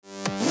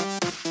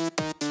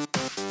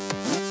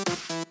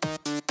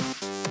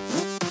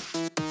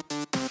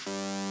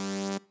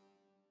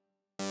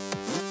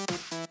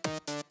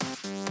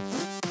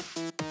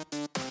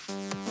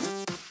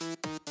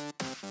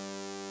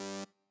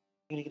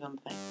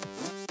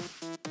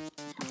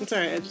It's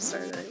alright, I just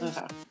started it.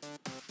 Okay.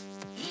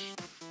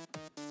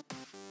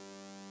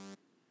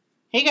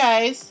 Hey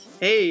guys,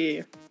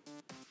 Hey,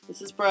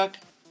 this is Brooke,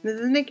 this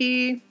is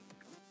Nikki.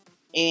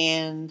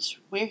 and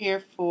we're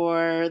here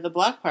for the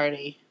block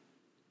party.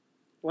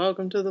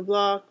 Welcome to the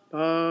block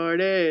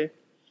party.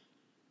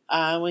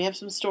 We have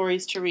some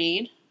stories to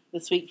read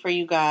this week for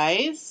you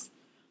guys,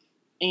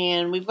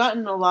 and we've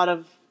gotten a lot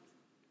of,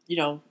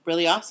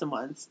 really awesome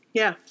ones.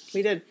 Yeah,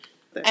 we did.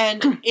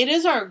 And it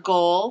is our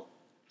goal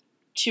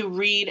to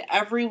read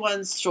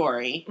everyone's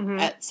story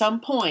at some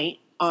point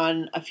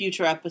on a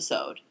future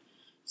episode.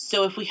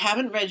 So if we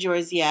haven't read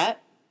yours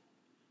yet,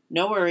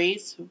 no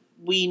worries.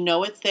 We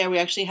know it's there. We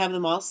actually have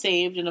them all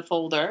saved in a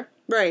folder.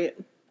 Right.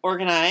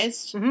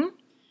 Organized. Mm-hmm.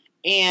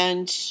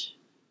 And,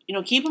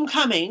 keep them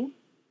coming.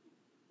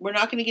 We're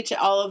not going to get to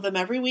all of them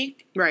every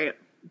week. Right.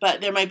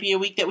 But there might be a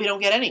week that we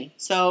don't get any.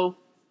 So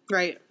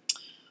right.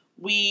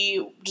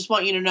 We just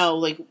want you to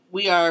know,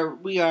 we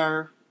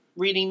are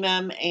reading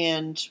them,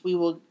 and we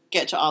will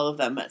get to all of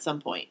them at some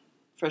point,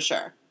 for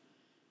sure.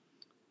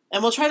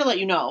 And we'll try to let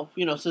you know,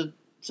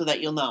 so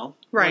that you'll know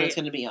when it's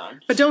going to be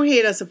on. But don't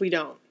hate us if we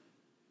don't.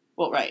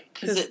 Well, right,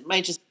 because it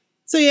might just...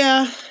 So,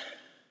 yeah,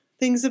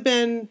 things have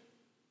been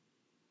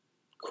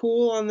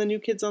cool on the New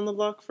Kids on the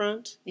Block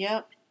front.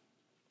 Yep.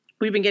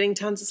 We've been getting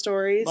tons of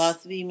stories.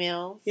 Lots of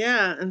emails.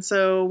 Yeah, and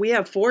so we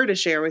have 4 to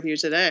share with you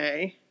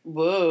today.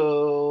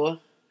 Whoa.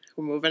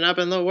 We're moving up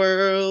in the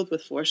world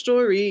with 4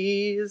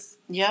 stories.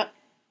 Yep.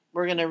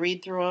 We're going to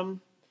read through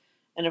them.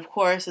 And, of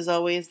course, as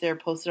always, they're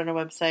posted on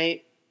our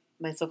website,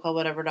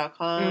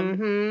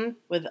 mysocalledwhatever.com,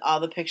 with all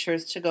the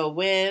pictures to go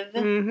with.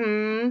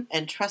 Mm-hmm.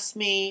 And trust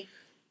me,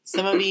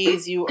 some of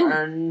these you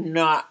are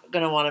not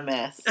going to want to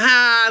miss.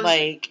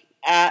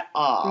 At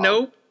all.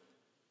 Nope.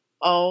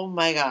 Oh,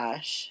 my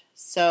gosh.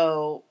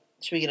 So,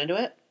 should we get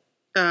into it?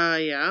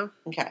 Yeah.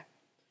 Okay.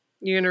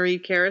 You're going to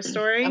read Kara's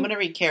story? I'm going to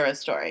read Kara's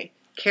story.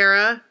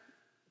 Kara,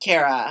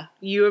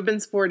 you have been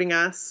supporting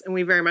us, and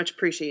we very much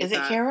appreciate that. Is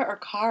it Kara or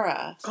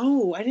Kara?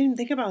 Oh, I didn't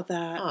think about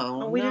that.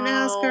 Oh, we didn't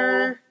ask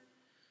her.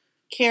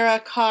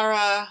 Kara.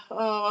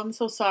 Oh, I'm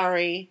so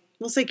sorry.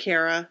 We'll say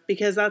Kara,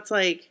 because that's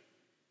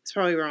it's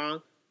probably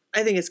wrong.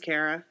 I think it's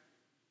Kara.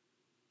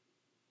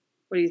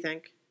 What do you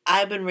think?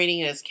 I've been reading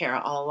it as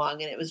Kara all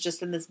along, and it was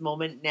just in this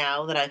moment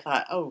now that I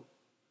thought, oh,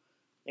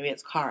 maybe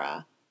it's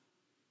Kara.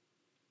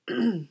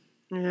 Yeah.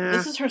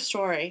 This is her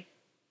story.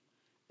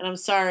 And I'm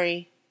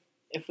sorry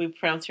if we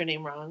pronounce your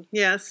name wrong.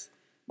 Yes.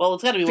 Well,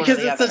 it's got to be one because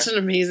or the it's other. such an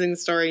amazing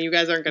story. You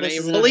guys aren't going to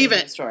even believe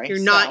it. Story, You're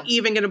not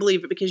even going to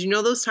believe it, because you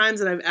know those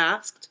times that I've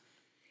asked,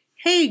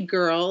 hey,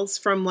 girls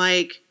from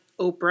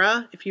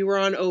Oprah, if you were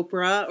on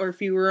Oprah or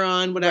if you were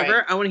on whatever,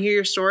 right. I want to hear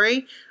your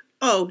story.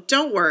 Oh,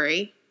 don't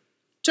worry.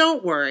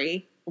 Don't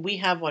worry. We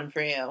have one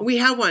for you. We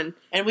have one.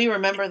 And we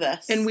remember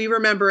this. And we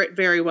remember it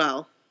very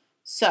well.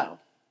 So,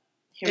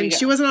 here we go. And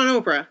she wasn't on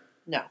Oprah.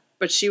 No.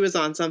 But she was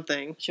on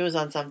something. She was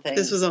on something.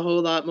 This was a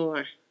whole lot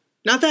more.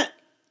 Not that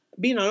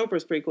being on Oprah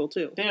is pretty cool,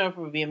 too. Being on Oprah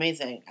would be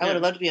amazing. I would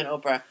have loved to be on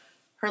Oprah.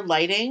 Her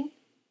lighting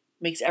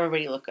makes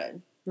everybody look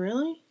good.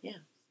 Really? Yeah.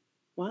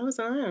 Why was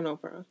I on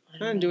Oprah? I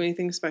didn't do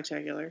anything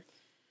spectacular.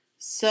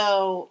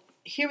 So,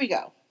 here we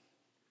go.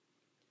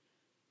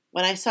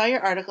 When I saw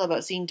your article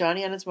about seeing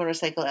Donnie on his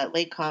motorcycle at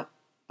Lake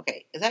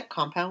Okay, is that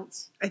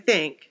Compounce? I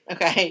think.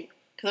 Okay.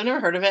 Because I've never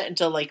heard of it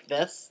until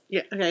this.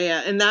 Yeah, okay,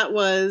 yeah. And that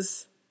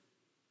was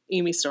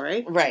Amy's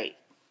story. Right.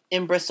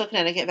 In Bristol,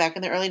 Connecticut, back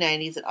in the early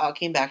 90s, it all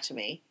came back to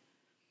me.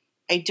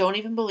 I don't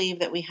even believe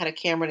that we had a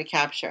camera to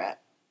capture it.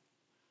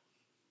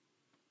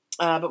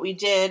 But we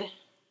did,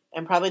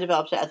 and probably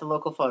developed it at the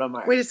local photo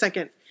mart. Wait a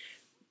second.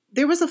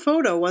 There was a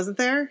photo, wasn't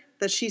there,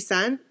 that she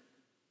sent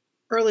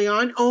early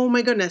on? Oh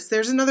my goodness.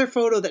 There's another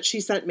photo that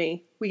she sent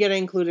me. We got to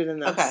include it in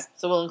this. Okay,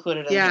 so we'll include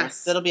it in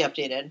yes. here. It'll be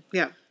updated.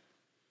 Yeah.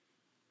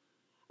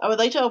 I would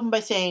like to open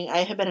by saying I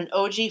have been an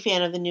OG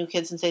fan of the New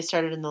Kids since I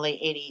started in the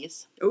late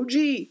 80s.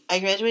 OG. I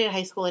graduated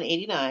high school in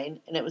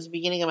 89, and it was the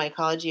beginning of my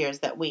college years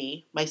that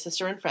we, my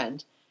sister and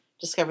friend,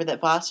 discovered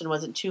that Boston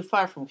wasn't too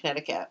far from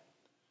Connecticut.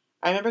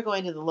 I remember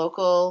going to the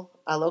local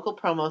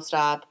promo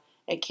stop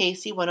at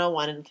KC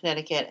 101 in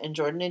Connecticut, and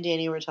Jordan and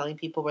Danny were telling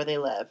people where they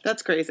lived.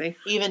 That's crazy.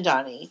 Even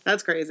Donnie.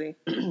 That's crazy.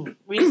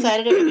 We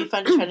decided it would be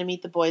fun to try to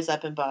meet the boys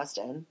up in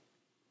Boston.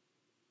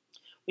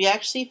 We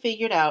actually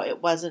figured out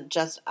it wasn't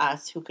just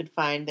us who could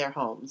find their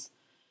homes.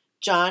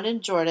 John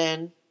and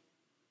Jordan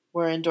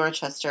were in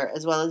Dorchester,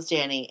 as well as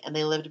Danny, and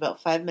they lived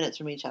about 5 minutes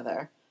from each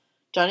other.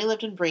 Donnie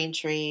lived in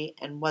Braintree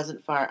and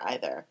wasn't far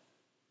either.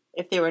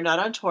 If they were not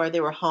on tour,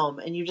 they were home,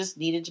 and you just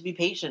needed to be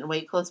patient and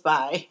wait close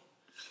by.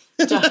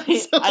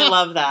 Donnie, I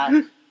love that.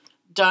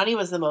 Donnie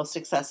was the most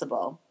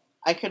accessible.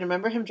 I can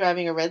remember him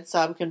driving a red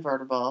Saab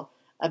convertible,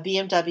 a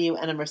BMW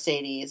and a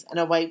Mercedes, and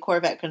a white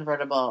Corvette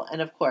convertible,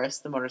 and of course,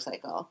 the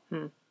motorcycle.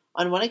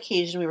 On one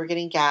occasion, we were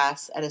getting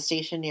gas at a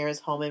station near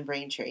his home in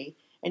Braintree,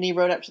 and he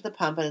rode up to the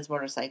pump on his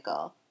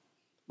motorcycle.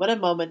 What a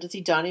moment to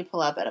see Donnie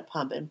pull up at a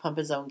pump and pump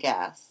his own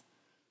gas.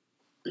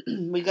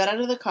 We got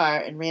out of the car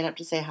and ran up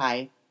to say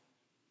hi.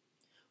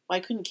 Why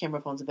couldn't camera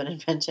phones have been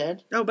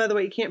invented? Oh, by the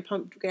way, you can't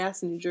pump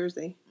gas in New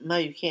Jersey. No,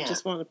 you can't.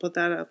 Just want to put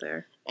that out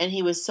there. And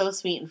he was so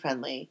sweet and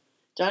friendly.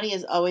 Donnie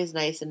is always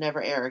nice and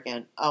never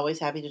arrogant, always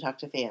happy to talk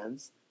to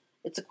fans.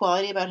 It's a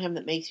quality about him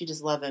that makes you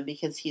just love him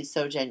because he's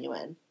so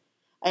genuine.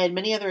 I had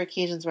many other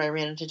occasions where I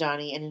ran into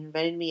Donnie and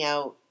invited me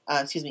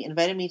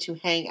to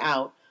hang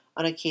out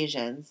on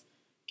occasions,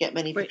 get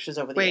many pictures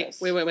over the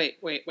years.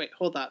 Wait,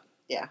 hold up.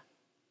 Yeah.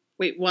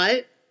 Wait,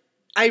 what?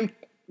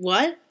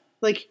 What?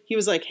 Like, he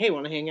was like, hey,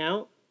 want to hang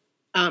out?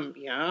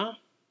 Yeah.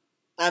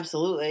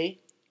 Absolutely.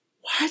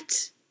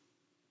 What?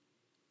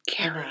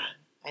 Kara.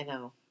 I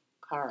know.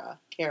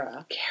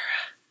 Kara.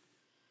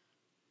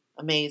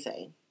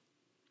 Amazing.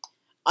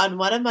 On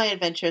one of my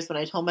adventures, when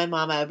I told my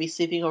mom I would be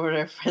sleeping over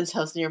at a friend's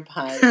house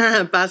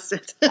nearby,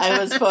 Busted. I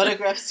was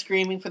photographed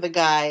screaming for the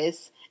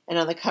guys and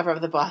on the cover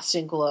of the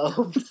Boston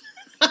Globe.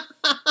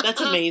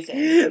 That's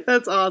amazing.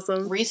 That's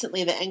awesome.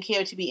 Recently, the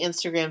NKOTB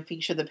Instagram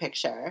featured the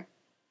picture.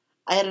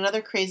 I had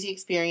another crazy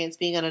experience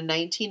being on a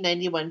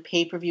 1991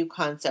 pay-per-view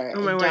concert,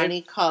 and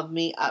Donnie called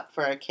me up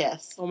for a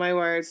kiss. Oh, my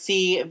word.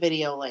 See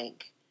video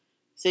link.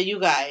 So, you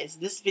guys,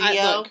 this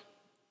video,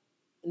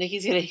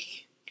 Nikki's getting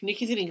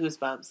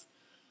goosebumps.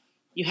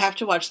 You have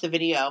to watch the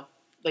video,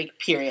 like,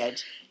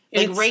 period.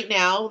 Like, right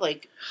now,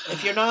 like,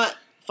 if you're not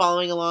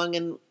following along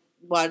and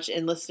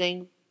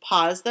listening,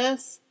 pause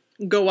this.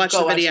 Go watch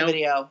the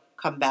video.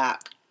 Come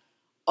back.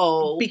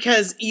 Oh.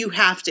 Because you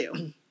have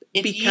to.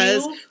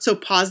 So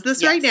pause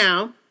this right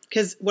now,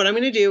 because what I'm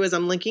going to do is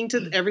I'm linking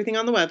to everything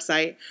on the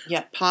website.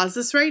 Yeah. Pause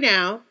this right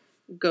now,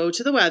 go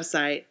to the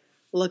website,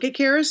 look at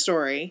Kara's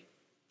story,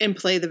 and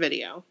play the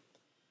video.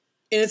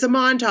 And it's a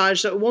montage,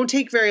 so it won't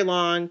take very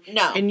long.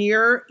 No. And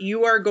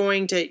you are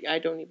going to, I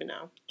don't even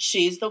know.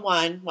 She's the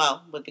one,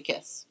 with the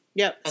kiss.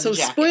 Yep. So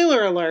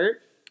spoiler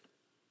alert,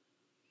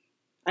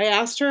 I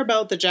asked her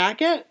about the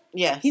jacket.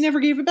 Yes. He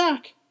never gave it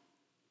back.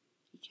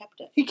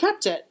 He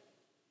kept it.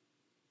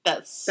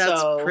 That's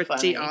so pretty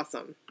funny.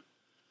 Awesome.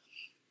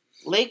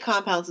 Lake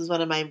Compounds is one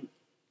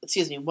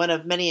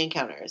of many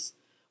encounters.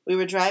 We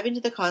were driving to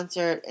the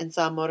concert and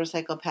saw a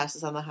motorcycle pass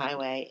us on the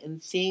highway,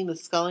 and seeing the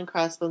skull and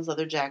crossbones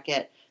leather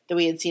jacket that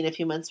we had seen a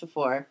few months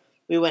before,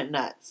 we went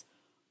nuts.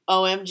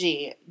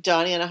 OMG,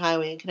 Donnie on a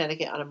highway in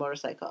Connecticut on a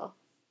motorcycle.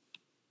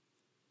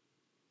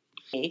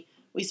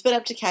 We sped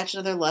up to catch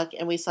another look,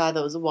 and we saw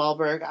those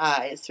Wahlberg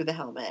eyes through the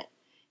helmet.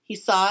 He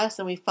saw us,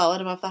 and we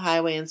followed him off the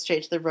highway and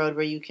straight to the road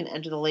where you can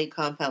enter the Lake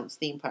Compounds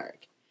theme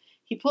park.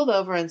 He pulled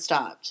over and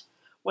stopped.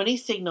 When he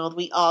signaled,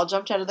 we all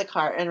jumped out of the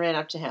car and ran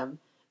up to him,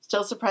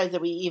 still surprised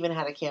that we even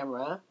had a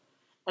camera,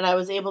 and I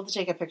was able to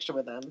take a picture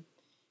with him.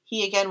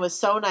 He again was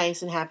so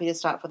nice and happy to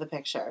stop for the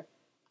picture.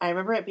 I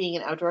remember it being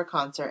an outdoor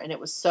concert, and it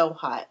was so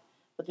hot,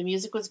 but the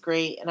music was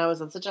great, and I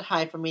was on such a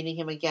high from meeting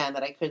him again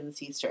that I couldn't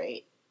see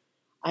straight.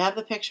 I have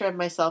the picture of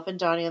myself and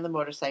Donnie on the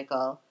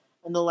motorcycle,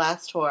 and the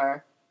last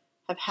tour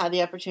have had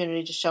the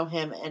opportunity to show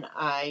him and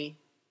I...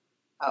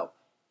 Oh.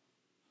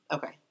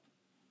 Okay.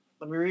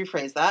 Let me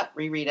rephrase that.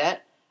 Reread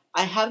it.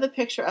 I have the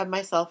picture of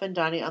myself and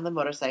Donnie on the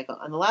motorcycle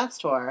on the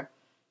last tour,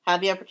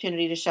 had the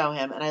opportunity to show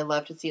him, and I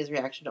love to see his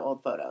reaction to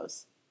old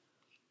photos.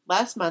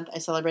 Last month, I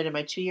celebrated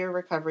my 2-year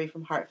recovery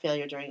from heart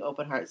failure during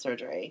open heart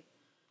surgery.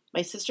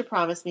 My sister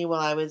promised me while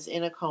I was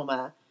in a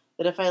coma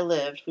that if I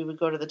lived, we would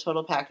go to the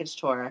Total Package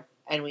tour,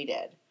 and we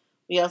did.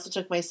 We also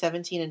took my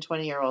 17 and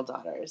 20-year-old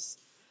daughters.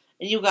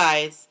 And you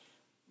guys,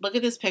 look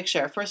at this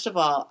picture. First of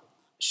all,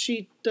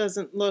 she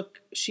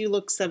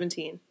looks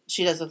 17.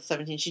 She does look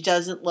 17. She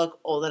doesn't look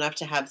old enough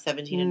to have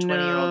 17 and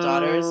 20-year-old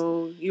daughters.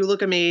 You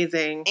look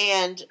amazing.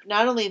 And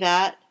not only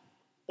that,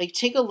 like,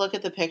 take a look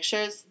at the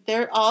pictures.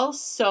 They're all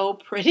so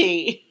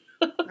pretty.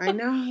 I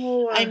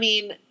know. I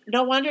mean,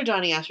 no wonder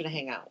Donnie asked her to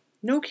hang out.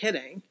 No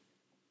kidding.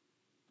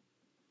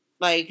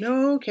 Like,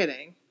 no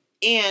kidding.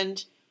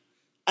 And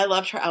I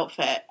loved her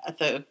outfit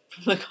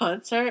from the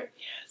concert.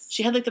 Yes.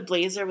 She had, like, the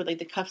blazer with, like,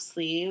 the cuff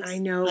sleeves. I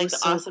know. Like, the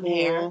so awesome cool.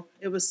 hair.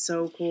 It was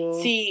so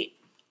cool. See,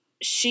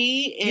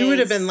 she is... I would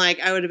have been like,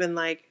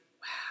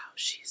 wow,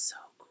 she's so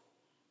cool.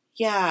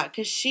 Yeah,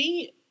 because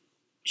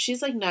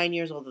she's, like, 9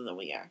 years older than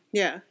we are.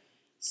 Yeah.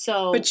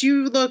 So... But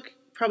you look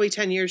probably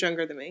 10 years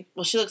younger than me.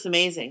 Well, she looks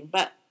amazing.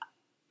 But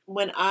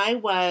when I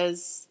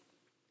was...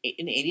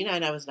 In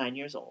 89, I was 9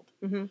 years old.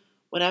 Mm-hmm.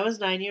 When I was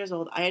 9 years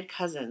old, I had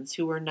cousins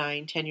who were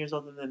 9, 10 years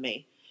older than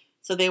me.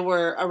 So they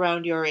were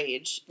around your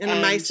age.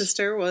 And my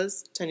sister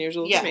was 10 years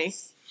older than me.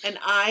 And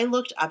I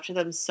looked up to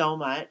them so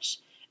much.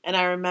 And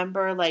I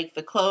remember, like,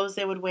 the clothes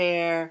they would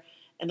wear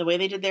and the way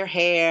they did their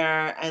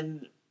hair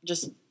and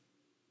just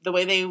the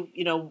way they,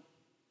 you know,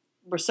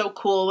 were so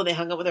cool when they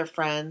hung out with their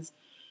friends.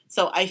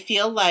 So I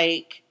feel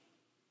like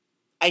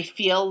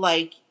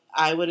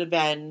I would have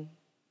been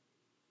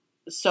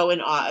so in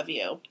awe of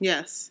you.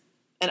 Yes.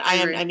 And I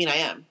am. I mean, I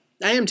am.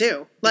 I am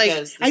too. Like,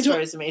 because the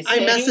story is amazing. I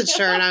messaged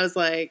her and I was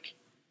like,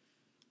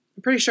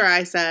 I'm pretty sure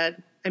I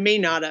said, I may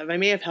not have. I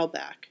may have held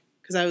back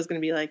because I was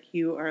going to be like,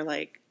 you are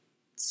like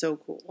so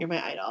cool. You're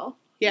my idol.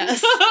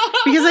 Yes.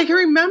 Because I can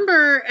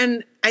remember,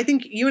 and I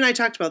think you and I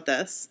talked about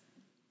this.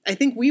 I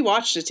think we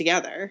watched it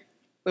together.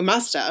 We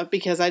must have,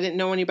 because I didn't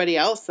know anybody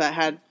else that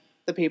had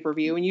the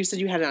pay-per-view, and you said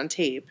you had it on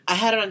tape. I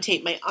had it on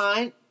tape. My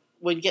aunt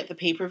would get the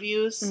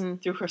pay-per-views Mm-hmm.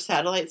 through her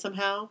satellite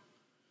somehow,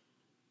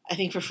 I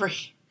think for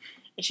free,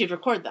 and she'd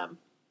record them.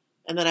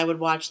 And then I would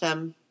watch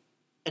them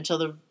until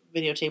the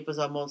videotape was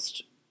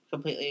almost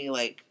completely,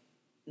 like,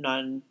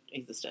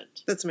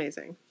 non-existent. That's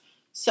amazing.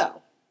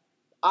 So,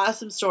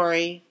 awesome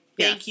story.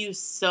 Thank Yes. you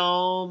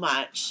so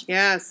much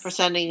Yes. for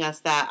sending us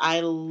that.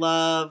 I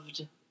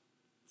loved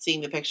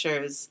seeing the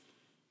pictures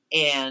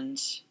and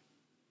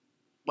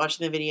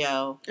watching the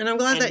video. And I'm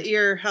glad And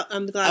that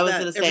I'm glad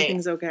that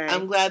everything's okay.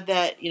 I'm glad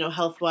that,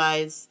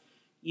 health-wise,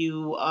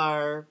 you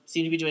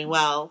seem to be doing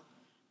well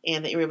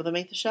and that you were able to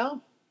make the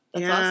show.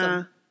 That's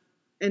awesome.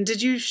 And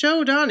did you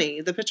show Donnie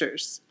the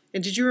pictures?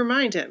 And did you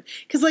remind him?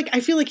 Because, like, I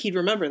feel like he'd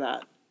remember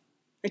that.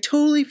 I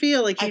totally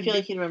feel like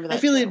he'd remember that. I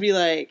feel too. he'd be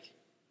like,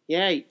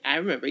 yeah, I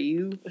remember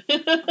you.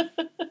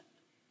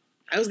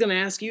 I was going to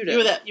ask you to.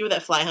 You were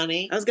that fly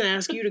honey. I was going to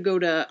ask you to go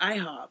to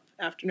IHOP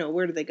after. No,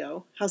 where did they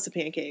go? House of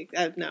Pancake.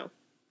 No.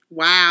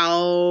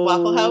 Wow.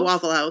 Waffle House?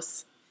 Waffle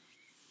House.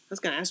 I was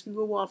going to ask you to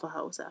go Waffle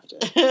House after.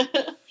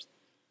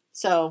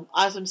 So,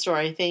 awesome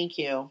story. Thank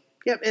you.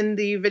 Yep, and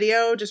the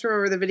video, just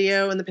remember the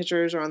video and the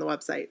pictures are on the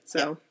website. So,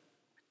 yep.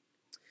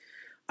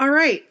 All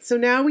right, so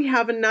now we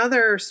have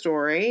another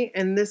story,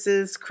 and this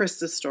is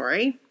Krista's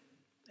story,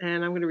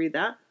 and I'm going to read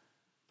that.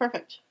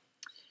 Perfect.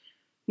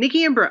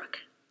 Nikki and Brooke,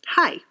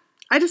 hi.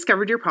 I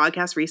discovered your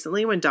podcast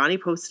recently when Donnie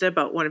posted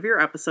about one of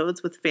your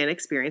episodes with fan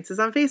experiences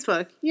on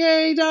Facebook.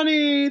 Yay,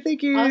 Donnie!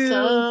 Thank you.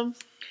 Awesome.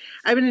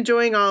 I've been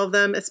enjoying all of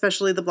them,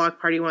 especially the block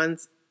party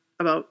ones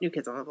about New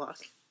Kids on the Block.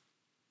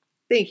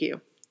 Thank you.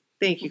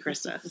 Thank you,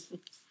 Krista.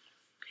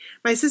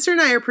 My sister and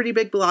I are pretty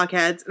big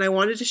blockheads, and I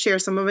wanted to share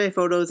some of my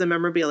photos and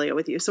memorabilia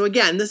with you. So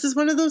again, this is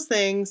one of those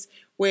things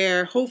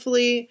where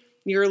hopefully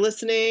you're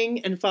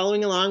listening and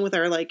following along with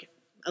our, like,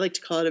 I like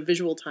to call it a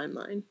visual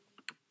timeline.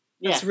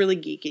 That's really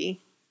geeky.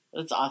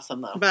 It's awesome,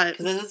 though. But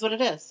because this is what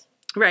it is.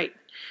 Right.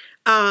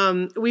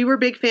 We were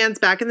big fans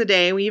back in the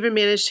day. We even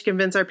managed to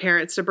convince our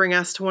parents to bring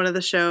us to one of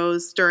the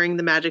shows during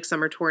the Magic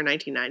Summer Tour in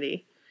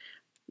 1990.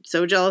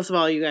 So jealous of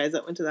all you guys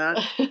that went to that.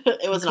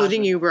 It was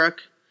including awesome. you,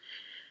 Brooke.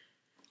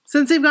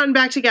 Since they've gotten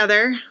back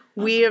together,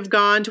 we have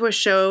gone to a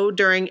show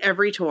during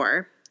every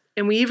tour.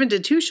 And we even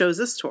did 2 shows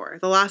this tour.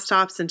 The last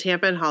stops in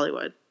Tampa and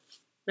Hollywood.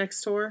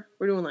 Next tour,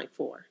 we're doing like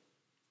 4.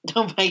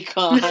 Oh my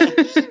gosh.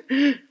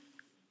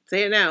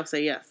 Say it now.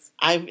 Say yes.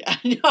 I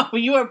know.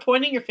 You are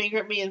pointing your finger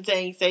at me and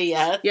saying, say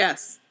yes.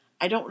 Yes.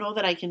 I don't know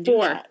that I can do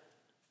 4. that.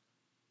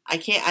 I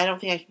don't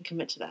think I can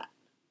commit to that.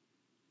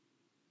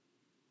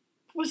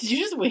 What, did you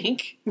just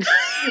wink?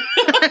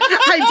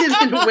 I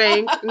didn't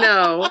wink.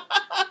 No.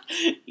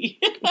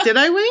 Did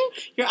I wink?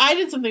 Your eye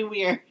did something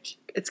weird.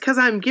 It's because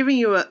I'm giving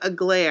you a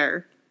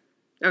glare.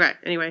 Okay,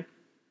 anyway.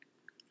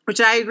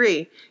 Which I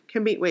agree.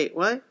 Can be... Wait,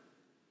 what?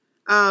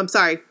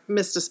 Sorry.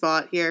 Missed a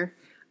spot here.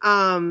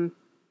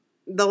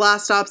 The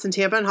last stops in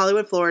Tampa and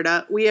Hollywood,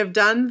 Florida. We have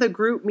done the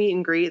group meet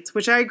and greets,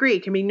 which I agree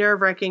can be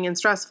nerve-wracking and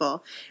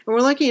stressful. And we're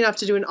lucky enough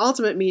to do an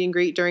ultimate meet and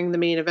greet during the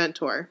main event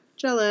tour.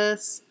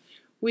 Jealous.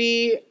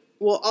 We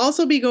will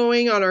also be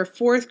going on our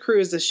 4th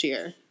cruise this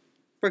year.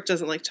 Brooke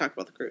doesn't like to talk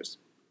about the cruise.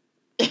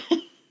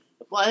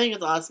 Well, I think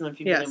it's awesome if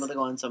you've been able to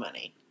go on so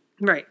many.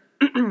 Right.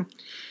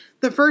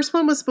 The first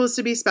one was supposed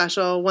to be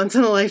special,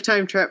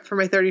 once-in-a-lifetime trip for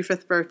my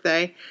 35th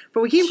birthday,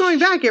 but we keep going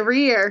back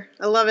every year.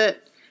 I love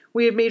it.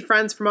 We have made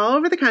friends from all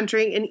over the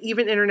country and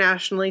even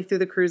internationally through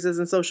the cruises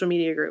and social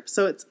media groups.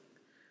 So it's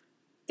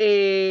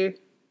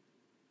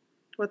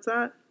what's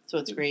that? So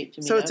it's great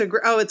to meet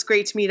up. It's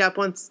great to meet up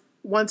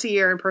once a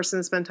year in person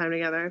and spend time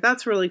together.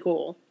 That's really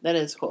cool. That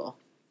is cool.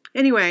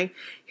 Anyway,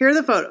 here are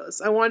the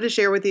photos I wanted to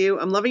share with you.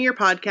 I'm loving your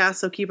podcast,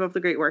 so keep up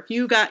the great work.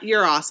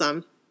 You're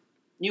awesome.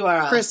 You are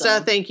awesome.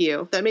 Krista, thank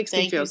you. That makes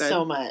me feel good. Thank you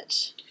so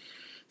much.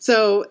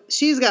 So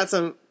she's got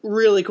some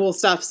really cool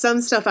stuff.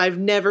 Some stuff I've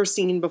never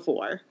seen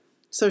before.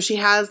 So she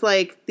has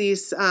like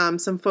these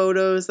some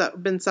photos that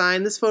have been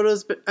signed. This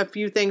photo's a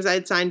few things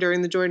I'd signed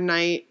during the Jordan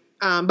Knight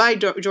by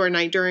Jordan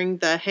Knight during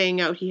the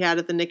hangout he had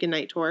at the Nick and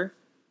Night tour,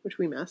 which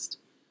we missed.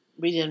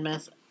 We did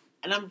miss,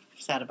 and I'm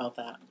sad about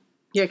that.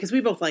 Yeah, because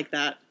we both like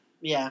that.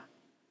 Yeah,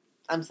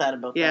 I'm sad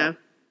about that.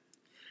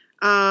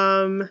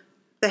 Yeah.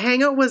 The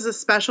hangout was a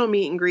special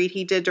meet and greet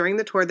he did during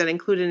the tour that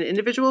included an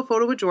individual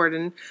photo with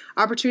Jordan,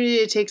 opportunity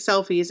to take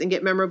selfies and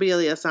get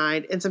memorabilia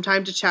signed, and some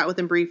time to chat with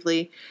him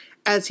briefly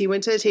as he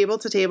went to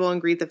table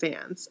and greet the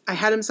fans. I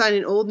had him sign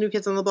an old New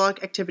Kids on the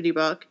Block activity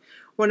book,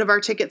 one of our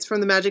tickets from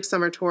the Magic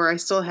Summer Tour I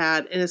still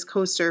had, and his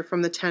coaster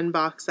from the 10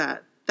 box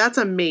set. That's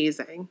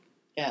amazing.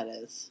 Yeah, it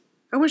is.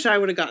 I wish I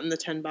would have gotten the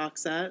 10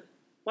 box set.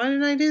 Why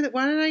didn't I do that?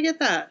 Why didn't I get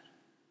that?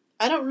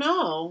 I don't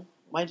know.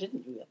 Why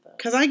didn't you get that?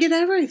 Because I get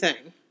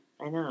everything.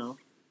 I know.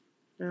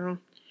 No.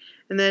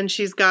 And then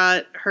she's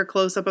got her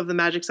close-up of the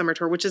Magic Summer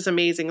Tour, which is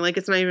amazing. Like,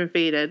 it's not even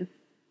faded.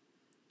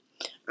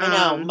 I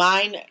know.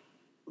 Mine,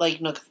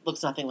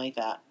 looks nothing like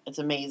that. It's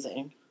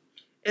amazing.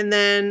 And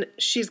then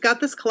she's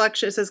got this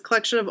collection. It says,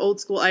 collection of old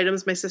school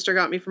items my sister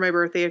got me for my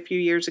birthday a few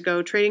years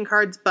ago. Trading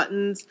cards,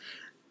 buttons,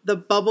 the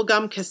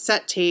bubblegum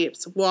cassette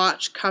tapes,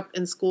 watch, cup,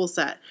 and school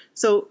set.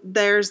 So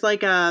there's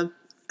like a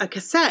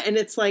cassette and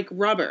it's like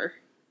rubber.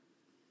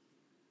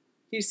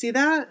 Do you see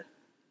that?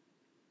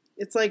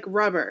 It's like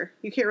rubber.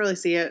 You can't really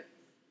see it.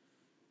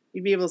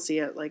 You'd be able to see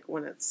it like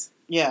when it's...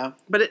 Yeah.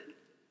 But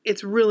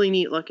it's really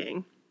neat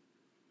looking.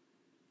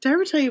 Did I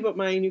ever tell you about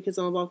my New Kids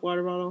on the Block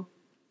water bottle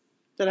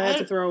that I had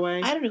to throw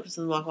away? I had a New Kids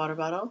on the Block water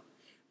bottle.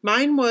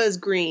 Mine was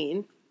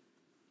green.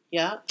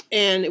 Yeah.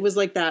 And it was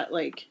like that,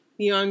 like,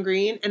 neon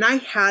green. And I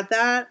had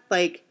that,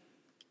 like,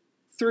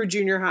 through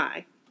junior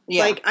high.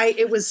 Yeah. Like,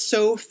 it was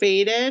so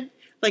faded.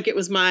 Like, it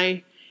was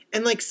my...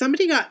 And, like,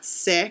 somebody got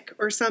sick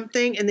or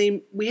something,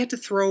 and we had to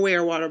throw away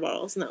our water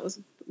bottles. And that was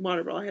the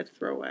water bottle I had to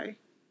throw away.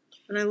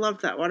 And I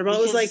loved that water bottle.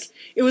 It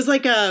was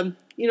like,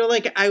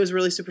 like I was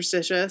really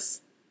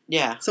superstitious.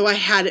 Yeah. So I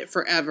had it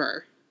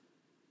forever.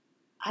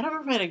 I don't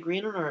remember if I had a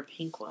green one or a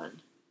pink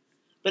one.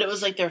 But it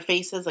was like their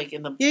faces, like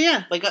in the...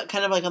 Yeah. Like,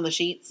 kind of like on the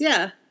sheets.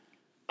 Yeah.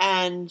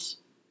 And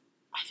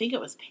I think it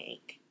was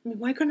pink. I mean,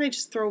 why couldn't I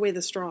just throw away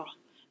the straw?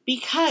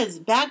 Because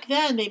back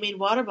then they made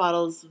water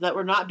bottles that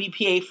were not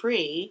BPA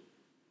free.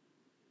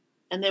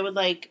 And they would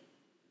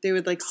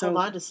hold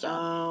on to stuff.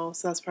 Oh,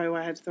 so that's probably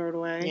why I had to throw it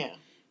away. Yeah.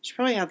 She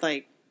probably had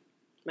like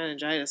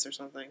meningitis or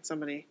something.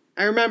 Somebody.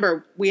 I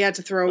remember we had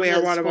to throw away Was it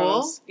our at water school?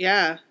 bottles.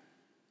 Yeah.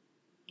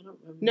 I don't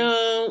remember.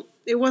 No,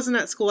 it wasn't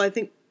at school. I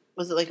think.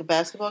 Was it like a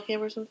basketball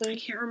game or I something?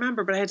 can't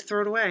remember, but I had to throw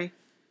it away.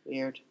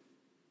 Weird.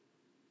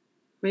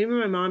 Maybe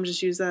my mom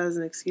just used that as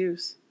an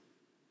excuse.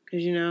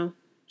 Because,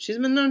 she's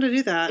been known to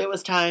do that. It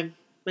was time.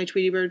 My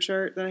Tweety Bird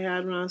shirt that I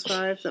had when I was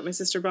 5 that my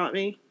sister bought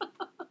me.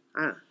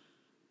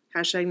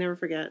 Hashtag never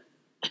forget.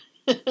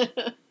 All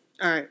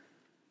right.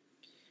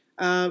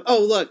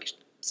 Look.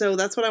 So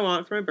that's what I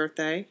want for my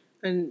birthday.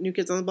 A New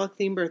Kids on the Block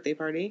themed birthday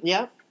party.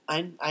 Yep.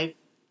 I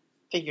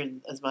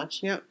figured as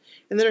much. Yep.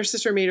 And then her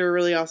sister made her a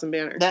really awesome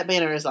banner. That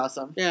banner is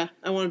awesome. Yeah,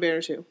 I want a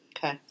banner too.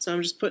 Okay. So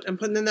I'm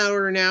putting in that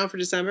order now for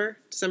December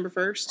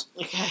 1st.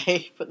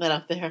 Okay. Putting that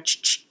up there.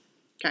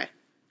 Okay.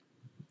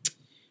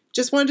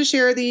 Just wanted to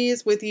share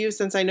these with you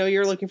since I know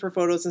you're looking for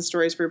photos and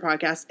stories for your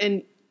podcast.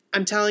 And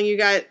I'm telling you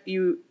guys,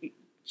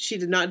 she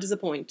did not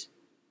disappoint.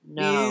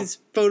 No. These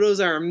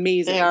photos are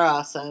amazing. They are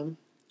awesome.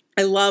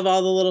 I love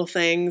all the little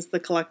things, the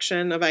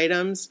collection of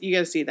items. You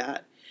got to see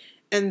that.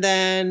 And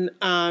then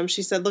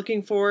she said,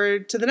 looking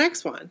forward to the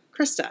next one.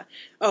 Krista.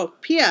 Oh,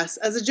 P.S.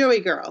 As a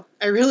Joey girl,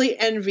 I really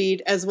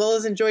envied as well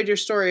as enjoyed your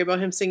story about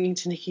him singing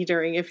to Nikki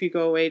during If You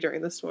Go Away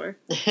during the tour.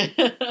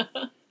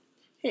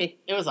 Hey.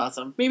 It was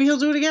awesome. Maybe he'll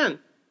do it again.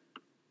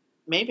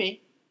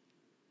 Maybe.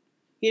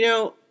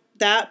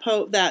 That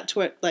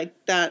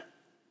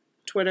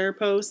Twitter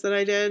post that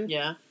I did.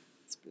 Yeah.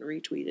 It's been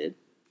retweeted.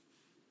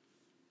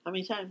 How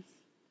many times?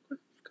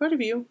 Quite a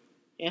few.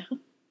 Yeah.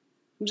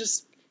 I'm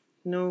just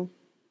no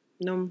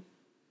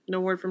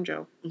word from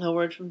Joe. No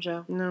word from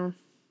Joe. No.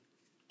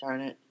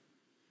 Darn it.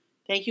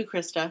 Thank you,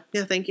 Krista.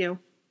 Yeah, thank you.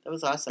 That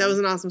was awesome. That was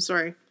an awesome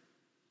story.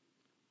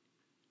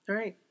 All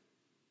right.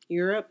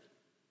 You're up.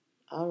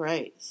 All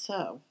right.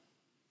 So.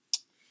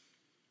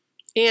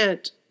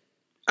 And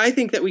I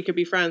think that we could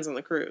be friends on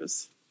the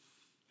cruise.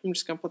 I'm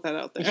just going to put that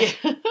out there.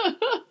 Yeah.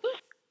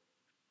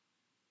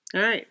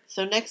 All right.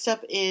 So next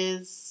up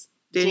is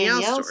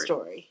Danielle's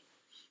story.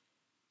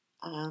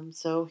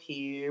 So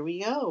here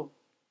we go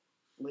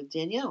with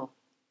Danielle.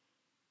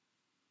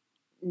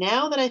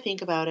 Now that I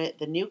think about it,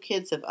 the New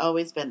Kids have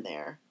always been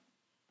there.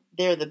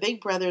 They're the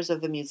big brothers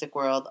of the music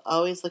world,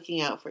 always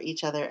looking out for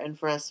each other and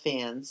for us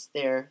fans,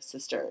 their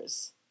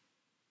sisters.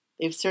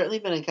 They've certainly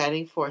been a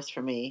guiding force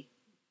for me,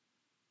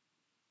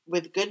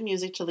 with good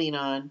music to lean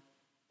on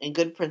and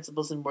good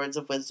principles and words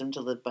of wisdom to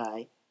live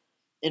by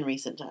in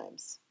recent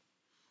times.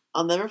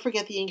 I'll never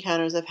forget the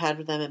encounters I've had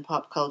with them in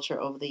pop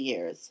culture over the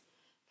years.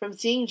 From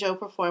seeing Joe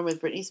perform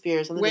with Britney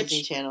Spears on the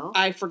Disney Channel.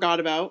 I forgot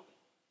about.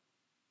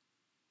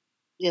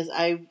 Yes,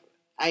 I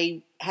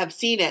have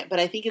seen it, but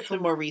I think it's been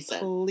more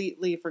recent.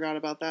 Completely forgot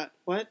about that.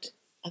 What?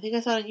 I think I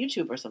saw it on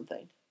YouTube or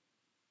something.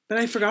 But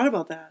I forgot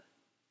about that.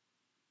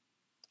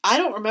 I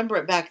don't remember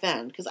it back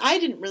then, because I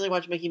didn't really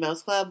watch Mickey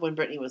Mouse Club when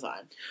Britney was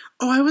on.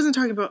 Oh, I wasn't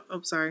talking about...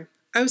 Oh, sorry.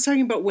 I was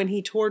talking about when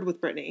he toured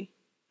with Britney.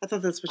 I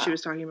thought that's what she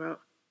was talking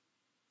about.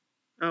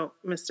 Oh,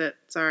 missed it.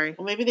 Sorry.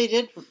 Well, maybe they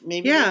did.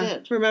 Maybe they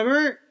did.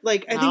 Remember? I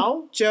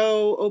think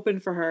Joe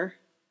opened for her.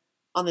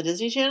 On the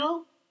Disney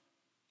Channel?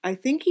 I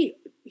think he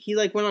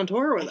went on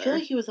tour with her. I feel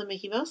like he was on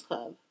Mickey Mouse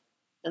Club.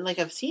 And,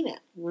 I've seen it.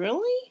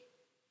 Really?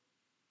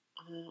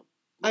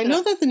 I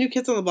know that the New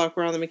Kids on the Block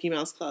were on the Mickey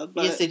Mouse Club.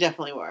 But yes, they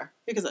definitely were.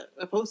 Because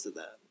I posted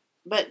that.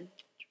 But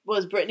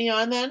was Britney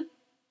on then?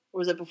 Or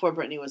was it before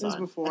Britney was on?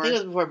 It was before. I think it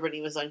was before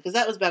Britney was on, because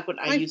that was back when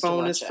I used to watch it.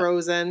 My phone is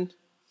frozen.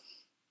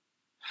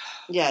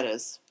 Yeah, it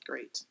is.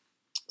 Great.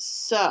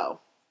 So,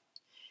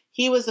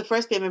 he was the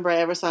first band member I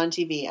ever saw on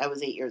TV. I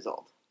was 8 years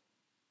old.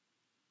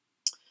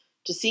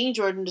 To seeing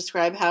Jordan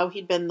describe how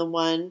he'd been the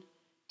one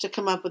to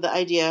come up with the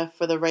idea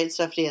for the Right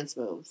Stuff dance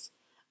moves.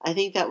 I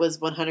think that was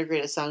 100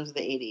 Greatest Songs of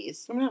the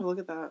 80s. I'm going to have a look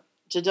at that.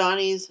 To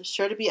Donnie's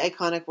sure-to-be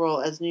iconic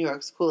role as New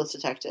York's coolest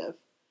detective.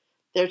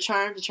 Their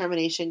charm,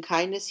 determination,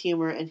 kindness,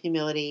 humor, and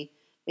humility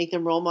make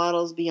them role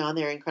models beyond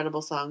their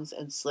incredible songs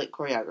and slick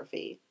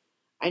choreography.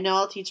 I know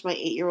I'll teach my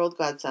 8-year-old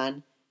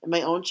godson and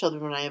my own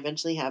children when I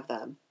eventually have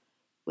them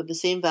with the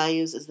same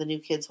values as the new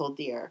kids hold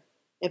dear.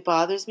 It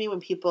bothers me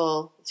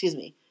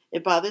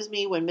it bothers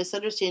me when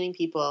misunderstanding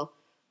people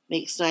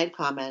make snide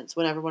comments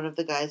whenever one of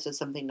the guys does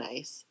something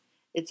nice.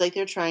 It's like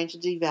they're trying to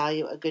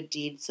devalue a good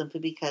deed simply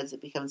because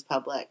it becomes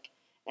public.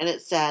 And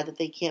it's sad that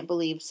they can't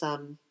believe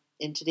someone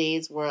in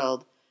today's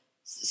world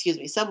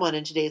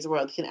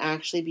can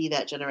actually be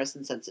that generous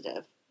and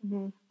sensitive.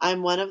 Mm-hmm.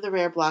 I'm one of the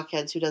rare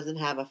blockheads who doesn't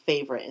have a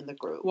favorite in the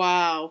group.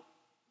 Wow.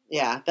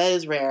 Yeah, that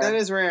is rare. That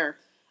is rare.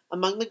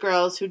 Among the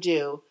girls who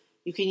do,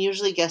 you can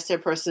usually guess their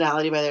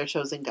personality by their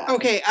chosen guy.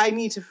 Okay, I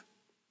need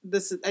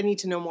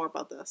to know more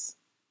about this.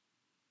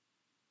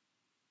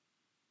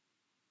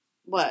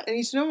 What? I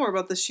need to know more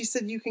about this. She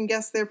said you can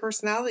guess their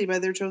personality by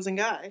their chosen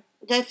guy.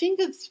 I think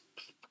that's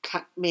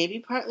maybe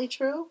partly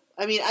true.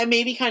 I mean, I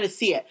maybe kind of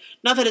see it.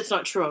 Not that it's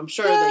not true. I'm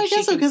sure I she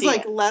guess so, can because see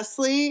like it.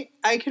 Leslie,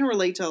 I can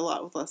relate to a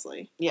lot with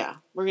Leslie. Yeah,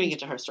 we're going to get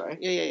to her story.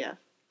 Yeah.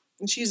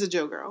 And she's a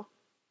Joe girl.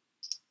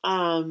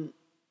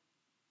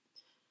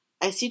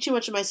 I see too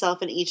much of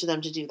myself in each of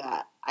them to do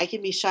that. I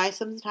can be shy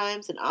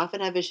sometimes and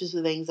often have issues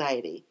with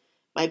anxiety,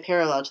 my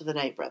parallel to the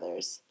Knight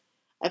brothers.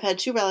 I've had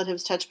 2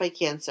 relatives touched by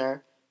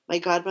cancer, my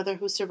godmother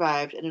who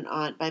survived and an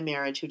aunt by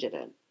marriage who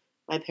didn't,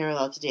 my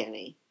parallel to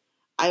Danny.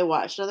 I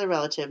watched another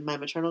relative, my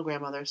maternal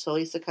grandmother,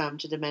 slowly succumb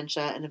to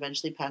dementia and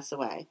eventually pass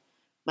away,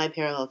 my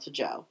parallel to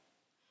Joe.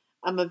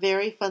 I'm a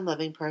very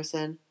fun-loving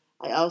person.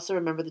 I also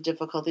remember the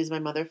difficulties my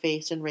mother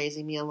faced in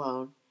raising me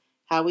alone,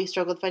 how we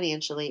struggled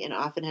financially and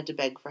often had to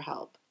beg for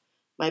help.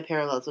 My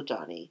parallels with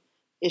Donnie,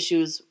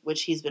 issues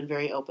which he's been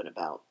very open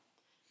about.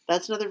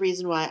 That's another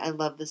reason why I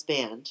love this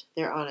band,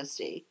 their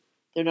honesty.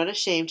 They're not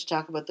ashamed to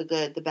talk about the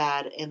good, the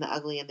bad, and the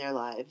ugly in their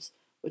lives,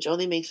 which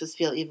only makes us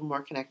feel even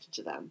more connected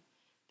to them.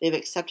 They've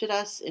accepted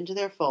us into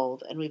their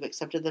fold, and we've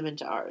accepted them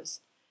into ours.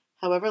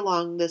 However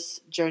long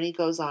this journey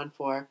goes on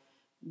for,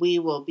 we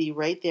will be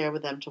right there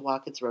with them to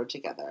walk its road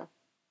together.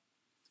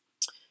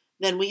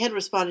 Then we had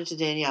responded to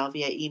Danielle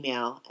via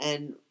email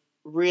and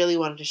really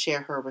wanted to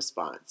share her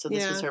response. So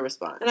this was her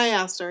response. And I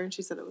asked her, and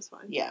she said it was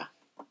fine. Yeah.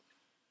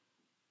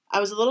 I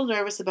was a little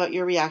nervous about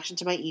your reaction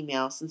to my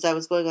email since I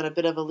was going on a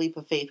bit of a leap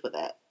of faith with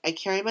it. I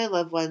carry my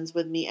loved ones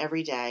with me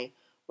every day,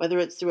 whether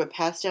it's through a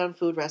passed down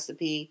food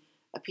recipe,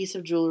 a piece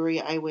of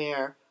jewelry I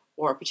wear,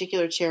 or a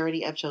particular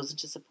charity I've chosen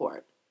to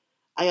support.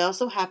 I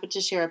also happen to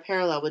share a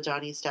parallel with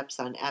Donnie's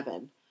stepson,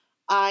 Evan.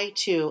 I,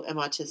 too, am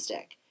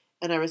autistic,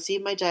 and I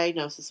received my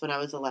diagnosis when I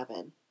was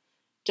 11.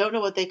 Don't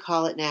know what they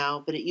call it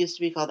now, but it used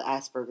to be called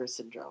Asperger's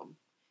syndrome.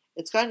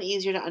 It's gotten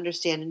easier to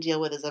understand and deal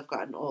with as I've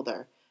gotten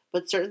older,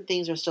 but certain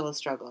things are still a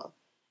struggle.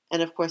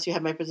 And of course, you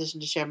have my permission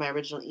to share my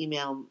original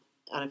email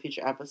on a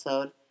future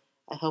episode.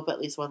 I hope at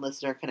least one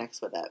listener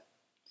connects with it.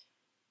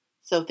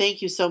 So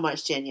thank you so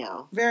much,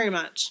 Danielle. Very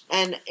much.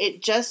 And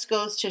it just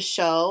goes to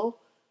show,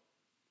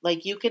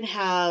 like, you can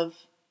have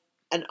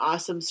an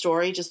awesome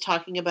story just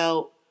talking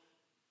about,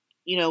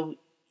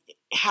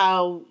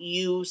 how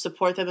you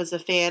support them as a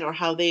fan or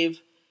how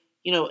they've,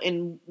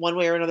 in one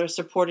way or another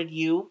supported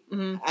you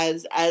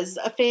as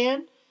a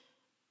fan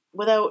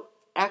without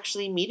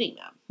actually meeting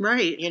them.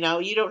 Right.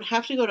 You don't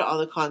have to go to all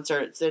the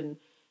concerts and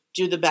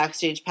do the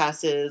backstage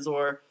passes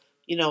or,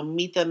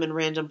 meet them in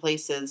random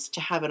places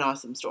to have an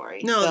awesome story.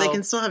 No, they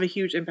can still have a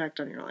huge impact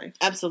on your life.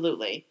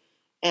 Absolutely.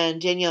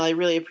 And Danielle, I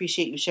really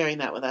appreciate you sharing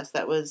that with us.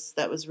 That was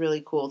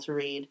really cool to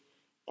read.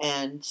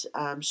 And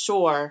I'm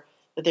sure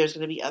that there's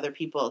going to be other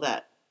people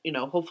that,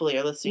 hopefully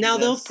are listening now to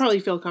this. they'll probably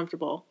feel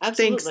comfortable.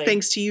 Absolutely.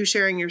 Thanks to you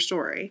sharing your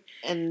story.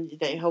 And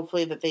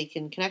hopefully that they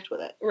can connect with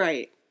it.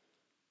 Right.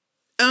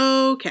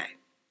 Okay.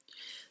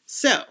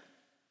 So,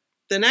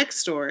 the next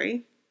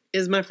story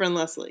is my friend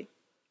Leslie.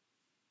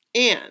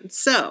 And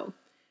so,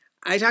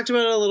 I talked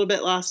about it a little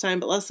bit last time,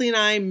 but Leslie and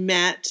I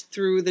met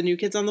through the New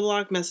Kids on the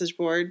Block message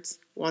boards.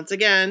 Once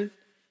again,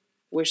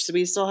 wish that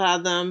we still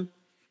had them.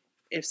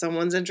 If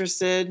someone's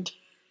interested,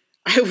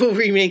 I will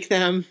remake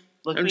them.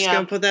 I'm just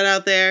going to put that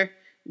out there.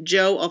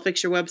 Joe, I'll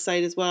fix your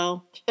website as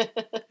well.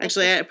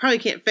 Actually, I probably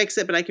can't fix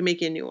it, but I can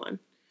make you a new one.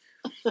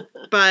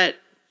 But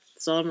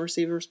still haven't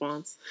received a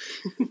response.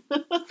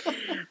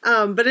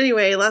 But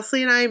anyway,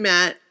 Leslie and I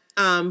met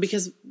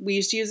because we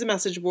used to use the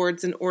message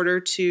boards in order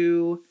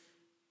to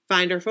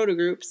find our photo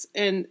groups.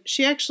 And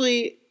she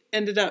actually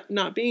ended up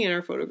not being in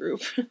our photo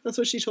group. That's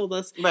what she told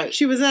us. Right.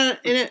 She was in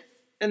it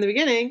in the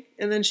beginning,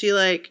 and then she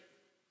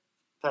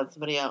found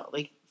somebody out,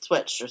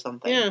 switched or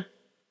something. Yeah.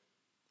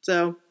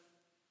 So,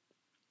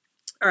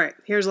 all right,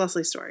 here's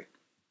Leslie's story.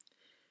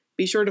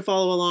 Be sure to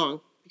follow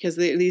along because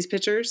these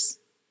pictures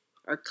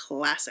are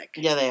classic.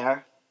 Yeah, they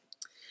are.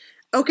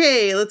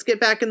 Okay, let's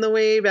get back in the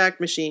Wayback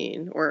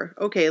Machine. Or,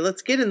 okay,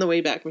 let's get in the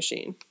Wayback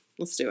Machine.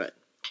 Let's do it.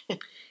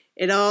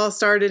 It all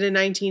started in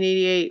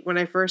 1988 when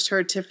I first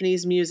heard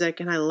Tiffany's music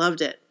and I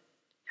loved it.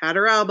 Had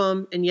her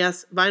album, and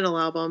yes,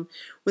 vinyl album,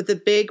 with the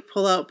big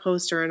pull-out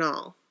poster and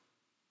all.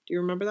 Do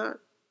you remember that?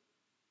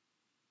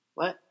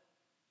 What?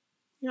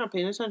 You're not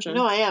paying attention.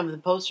 No, I am. The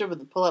poster with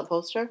the pull-out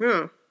poster?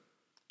 Yeah.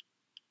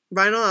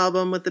 Vinyl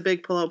album with the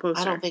big pull-out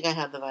poster. I don't think I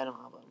have the vinyl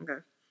album. Okay.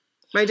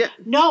 My dad.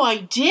 No, I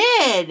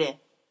did!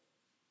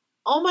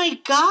 Oh my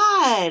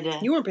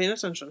god! You weren't paying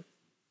attention.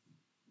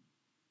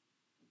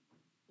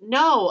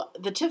 No,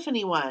 the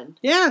Tiffany one.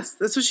 Yes,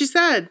 that's what she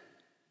said.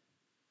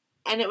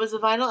 And it was a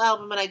vinyl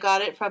album, and I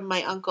got it from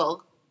my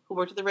uncle, who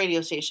worked at the radio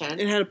station.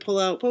 It had a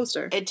pull-out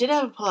poster. It did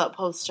have a pull-out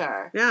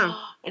poster. Yeah.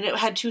 And it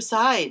had 2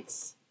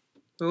 sides.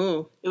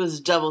 Oh. It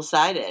was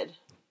double-sided.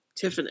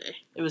 Tiffany.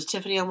 It was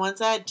Tiffany on one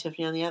side,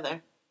 Tiffany on the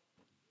other.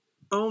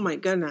 Oh my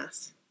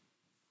goodness.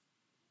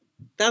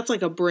 That's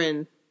like a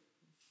Bryn.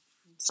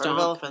 Sort of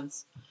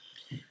elephants.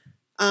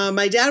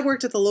 My dad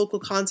worked at the local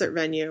concert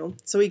venue,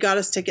 so he got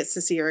us tickets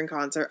to see her in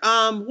concert.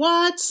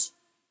 What?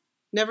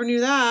 Never knew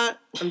that.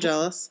 I'm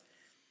jealous.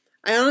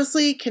 I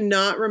honestly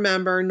cannot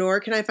remember, nor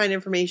can I find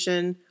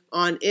information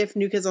on if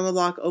New Kids on the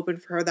Block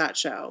opened for her that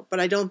show, but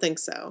I don't think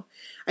so.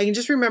 I can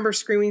just remember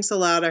screaming so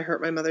loud I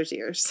hurt my mother's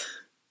ears.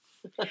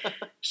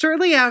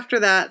 Shortly after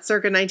that,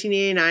 circa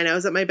 1989, I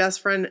was at my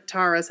best friend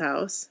Tara's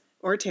house,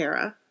 or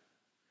Tara,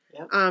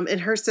 Yep.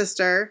 And her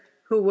sister,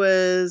 who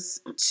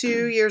was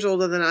 2 years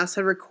older than us,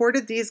 had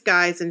recorded these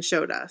guys and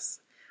showed us.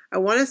 I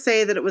want to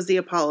say that it was the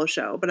Apollo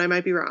show, but I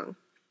might be wrong.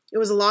 It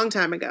was a long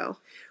time ago.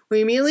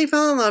 We immediately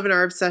fell in love, and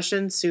our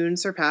obsession soon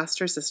surpassed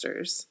her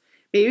sister's.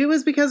 Maybe it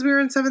was because we were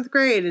in 7th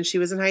grade and she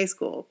was in high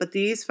school, but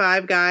these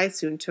 5 guys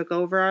soon took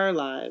over our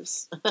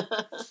lives.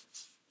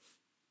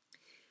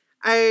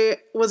 I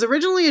was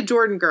originally a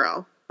Jordan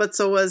girl, but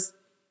so was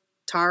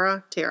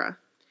Tara.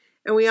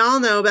 And we all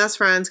know best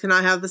friends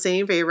cannot have the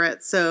same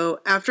favorites,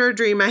 so after a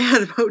dream I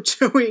had about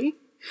Joey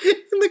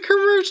in the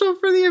commercial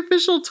for the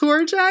official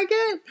tour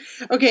jacket.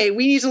 Okay,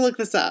 we need to look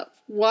this up.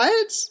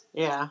 What?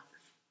 Yeah.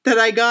 That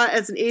I got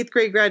as an 8th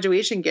grade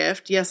graduation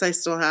gift. Yes, I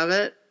still have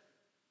it.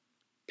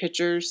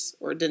 Pictures,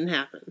 or it didn't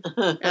happen.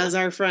 As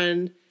our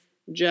friend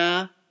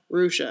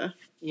Rusha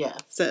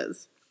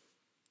says.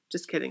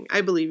 Just kidding. I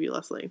believe you,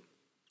 Leslie.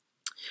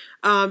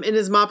 In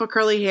his mop of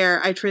curly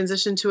hair, I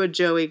transitioned to a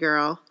Joey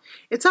girl.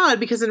 It's odd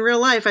because in real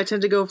life I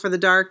tend to go for the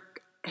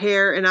dark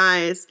hair and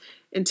eyes,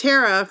 and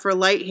Tara for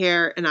light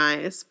hair and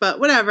eyes. But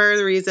whatever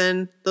the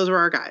reason, those were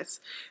our guys.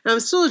 And I'm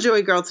still a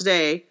Joey girl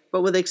today,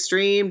 but with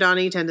extreme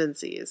Donnie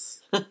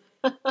tendencies. I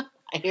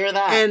hear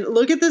that. And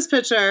look at this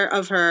picture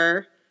of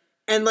her,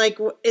 and like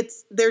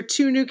they're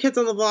 2 New Kids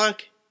on the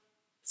Block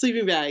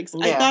sleeping bags.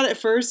 Yeah. I thought at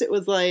first it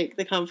was like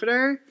the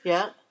comforter.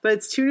 Yeah. But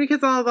it's 2 New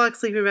Kids on the Block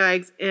sleeping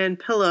bags and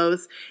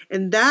pillows.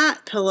 And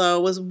that pillow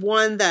was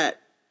one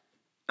that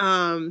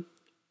Kara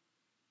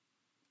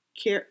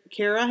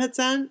had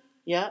sent.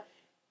 Yeah.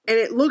 And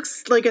it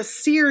looks like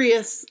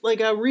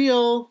a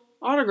real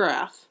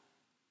autograph.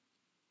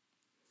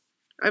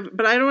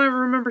 But I don't ever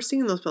remember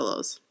seeing those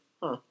pillows.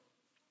 Huh.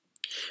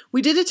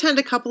 We did attend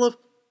a couple of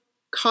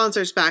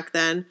concerts back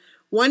then.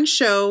 One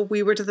show,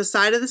 we were to the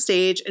side of the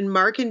stage, and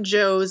Mark and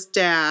Joe's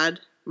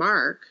dad,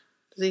 Mark...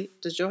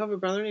 Does Joe have a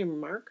brother named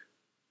Mark?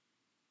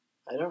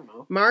 I don't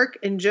know. Mark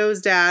and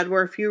Joe's dad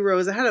were a few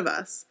rows ahead of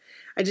us.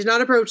 I did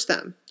not approach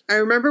them. I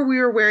remember we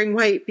were wearing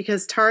white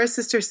because Tara's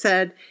sister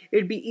said it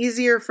would be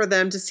easier for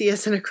them to see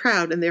us in a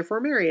crowd and therefore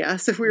marry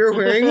us if we were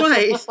wearing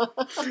white.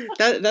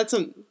 That's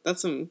some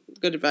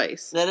good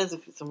advice. That is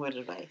some good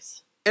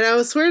advice. And I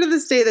will swear to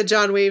this day that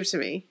John waved to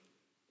me.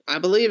 I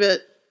believe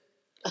it.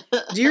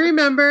 Do you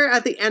remember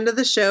at the end of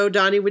the show,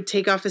 Donnie would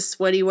take off his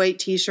sweaty white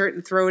t-shirt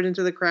and throw it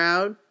into the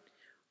crowd?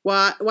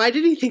 Why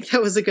did he think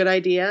that was a good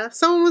idea?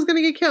 Someone was going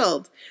to get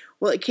killed.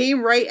 Well, it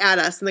came right at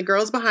us, and the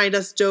girls behind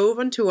us dove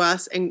onto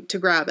us to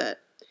grab it.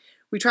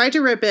 We tried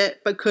to rip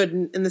it, but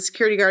couldn't, and the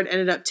security guard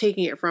ended up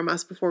taking it from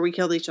us before we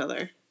killed each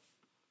other.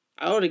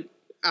 I would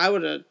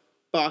have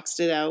boxed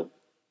it out.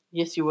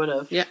 Yes, you would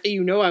have. Yeah,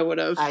 you know I would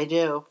have. I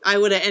do. I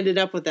would have ended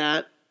up with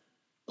that.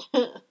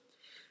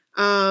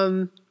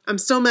 I'm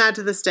still mad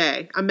to this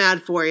day. I'm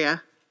mad for you.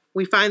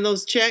 We find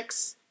those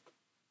chicks.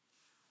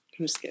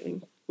 I'm just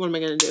kidding. What am I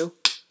going to do?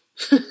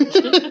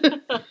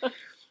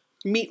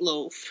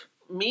 Meatloaf.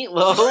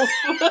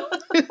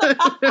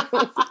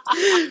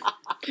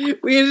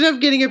 We ended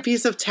up getting a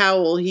piece of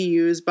towel he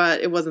used,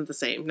 but it wasn't the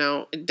same.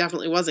 No, it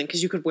definitely wasn't,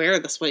 because you could wear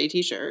the sweaty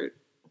t-shirt.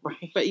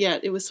 Right. But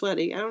yet, it was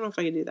sweaty. I don't know if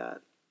I could do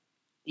that.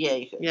 Yeah,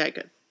 you could. Yeah, I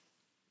could.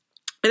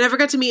 I never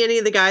got to meet any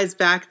of the guys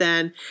back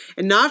then,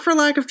 and not for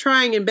lack of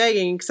trying and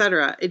begging,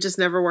 etc. It just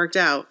never worked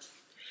out.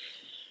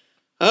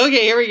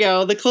 Okay, here we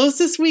go. The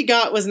closest we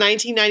got was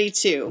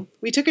 1992.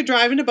 We took a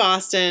drive into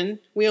Boston.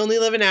 We only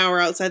live an hour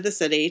outside the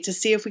city to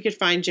see if we could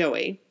find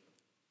Joey.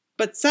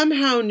 But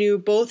somehow knew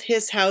both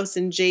his house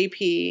and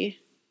JP,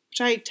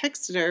 which I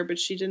texted her, but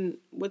she didn't.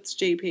 What's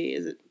JP?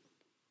 Is it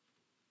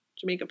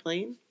Jamaica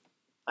Plain?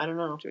 I don't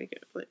know. Jamaica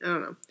Plain. I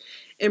don't know.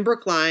 In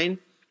Brookline,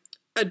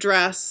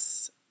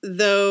 address,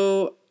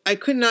 though I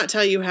could not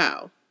tell you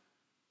how.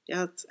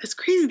 Yeah, it's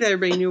crazy that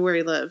everybody knew where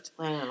he lived.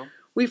 I know.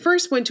 We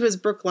first went to his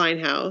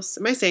Brookline house.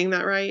 Am I saying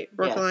that right?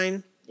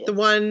 Brookline? Yes. The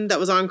one that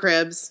was on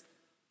Cribs.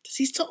 Does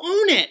he still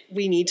own it?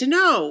 We need to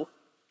know.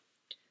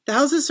 The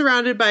house is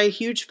surrounded by a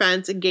huge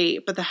fence and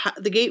gate, but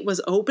the gate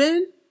was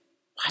open?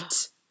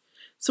 What?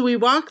 So we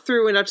walked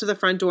through and up to the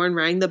front door and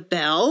rang the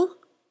bell?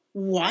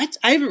 What?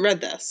 I haven't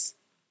read this.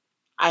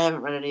 I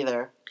haven't read it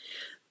either.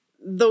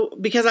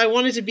 Because I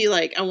wanted to be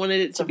like, I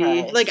wanted it to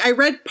be, like, I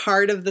read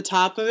part of the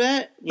top of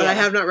it, but I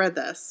have not read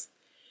this.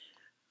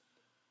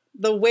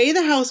 The way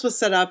the house was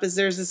set up is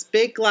there's this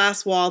big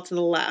glass wall to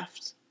the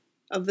left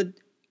of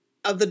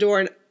the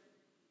door,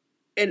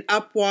 and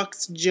up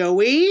walks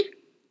Joey.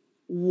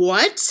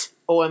 What?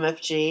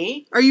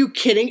 OMFG. Are you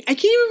kidding? I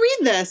can't even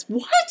read this.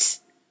 What?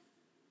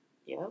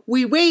 Yep.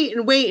 We wait,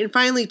 and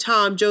finally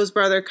Tom, Joe's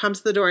brother, comes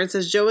to the door and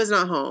says, Joe is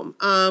not home.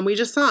 We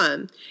just saw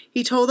him.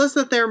 He told us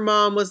that their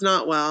mom was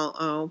not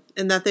well,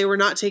 and that they were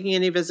not taking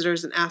any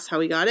visitors, and asked how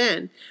he got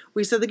in.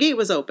 We said the gate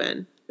was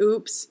open.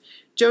 Oops.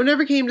 Joe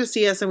never came to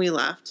see us, and we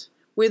left.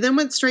 We then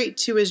went straight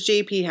to his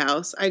JP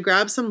house. I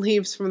grabbed some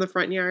leaves from the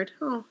front yard.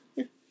 Oh,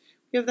 yeah.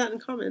 We have that in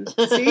common.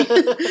 See?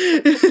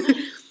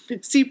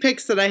 See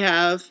pics that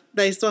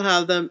I still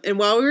have them. And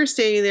while we were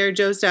staying there,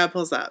 Joe's dad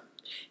pulls up.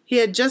 He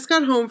had just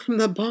got home from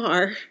the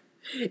bar.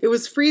 It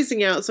was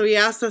freezing out, so he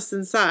asked us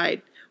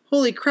inside.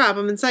 Holy crap,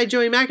 I'm inside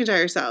Joey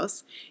McIntyre's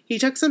house. He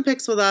took some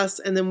pics with us,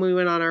 and then we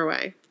went on our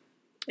way.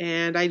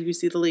 And I do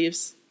see the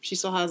leaves. She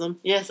still has them.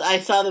 Yes, I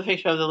saw the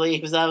picture of the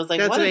leaves. I was like,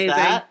 That's what amazing. Is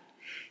that?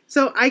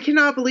 So I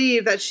cannot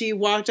believe that she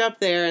walked up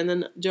there and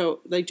then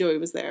Joey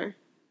was there.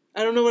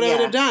 I don't know what I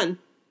would have done.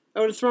 I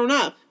would have thrown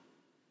up.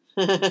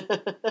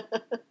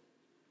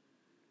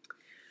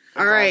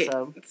 All right.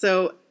 Awesome.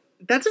 So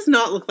that does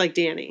not look like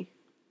Danny.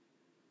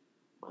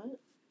 What?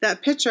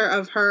 That picture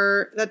of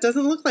her, that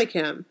doesn't look like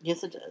him.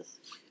 Yes, it does.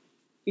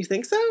 You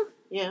think so?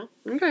 Yeah.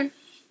 Okay.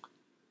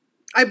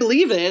 I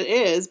believe it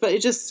is, but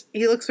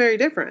he looks very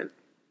different.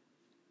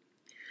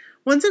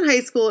 Once in high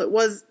school, it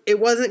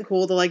wasn't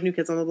cool to like New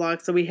Kids on the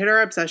Block, so we hit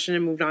our obsession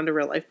and moved on to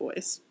Real Life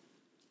Boys.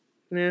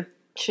 Yeah,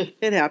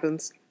 it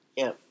happens.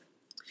 Yep.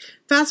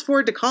 Fast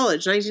forward to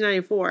college,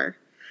 1994.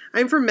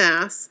 I'm from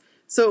Mass,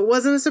 so it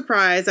wasn't a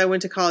surprise I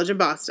went to college in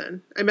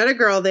Boston. I met a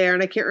girl there,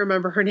 and I can't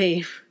remember her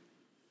name.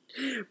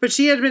 But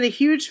she had been a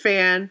huge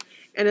fan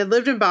and had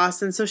lived in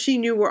Boston, so she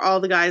knew where all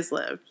the guys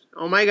lived.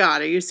 Oh my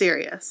God, are you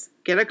serious?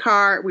 Get a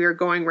car. We are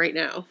going right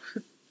now.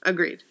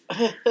 Agreed.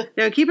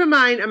 Now, keep in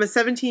mind, I'm a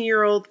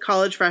 17-year-old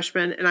college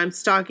freshman, and I'm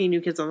stalking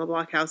New Kids on the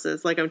Block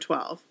houses like I'm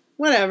 12.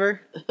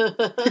 Whatever.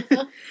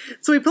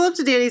 So we pull up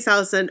to Danny's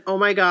house, and oh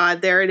my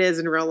God, there it is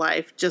in real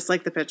life, just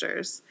like the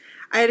pictures.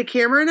 I had a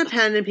camera and a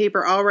pen and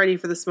paper all ready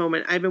for this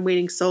moment I've been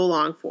waiting so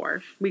long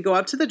for. We go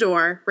up to the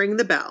door, ring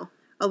the bell.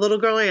 A little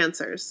girl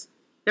answers.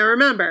 Now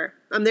remember,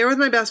 I'm there with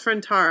my best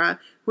friend Tara,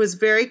 who is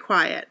very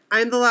quiet.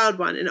 I'm the loud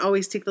one and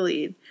always take the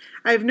lead.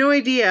 I have no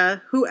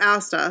idea who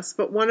asked us,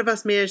 but one of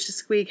us managed to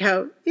squeak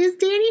out, "Is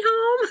Danny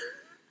home?"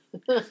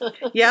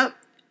 Yep.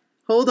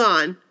 Hold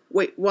on.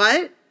 Wait,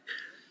 what?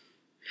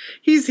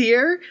 He's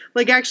here?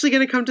 Like actually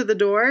going to come to the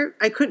door?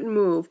 I couldn't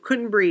move,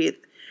 couldn't breathe.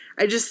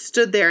 I just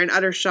stood there in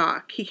utter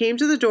shock. He came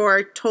to the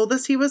door, told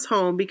us he was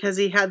home because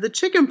he had the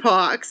chicken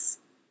pox.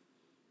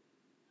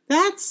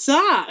 That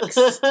sucks.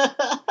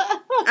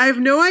 I have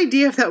no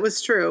idea if that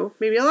was true.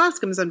 Maybe I'll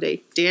ask him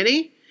someday.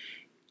 Danny,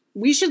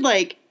 we should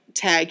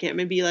tag him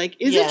and be like,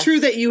 is it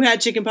true that you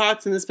had chicken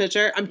pox in this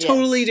picture? I'm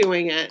totally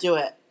doing it. Do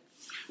it.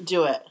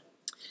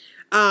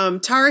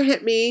 Tara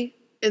hit me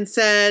and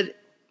said,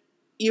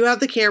 you have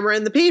the camera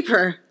and the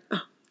paper.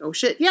 Oh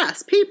shit,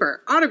 yes,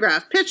 paper,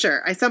 autograph,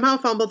 picture. I somehow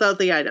fumbled out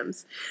the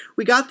items.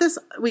 We got his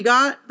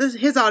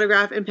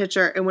autograph and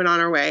picture and went on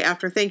our way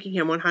after thanking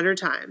him 100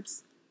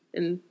 times.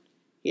 And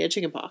he had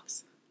chicken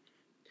pox.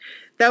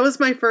 That was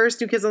my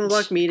first New Kids on the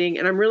Block meeting,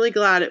 and I'm really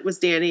glad it was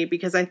Danny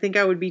because I think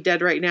I would be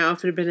dead right now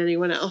if it had been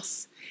anyone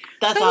else.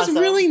 That was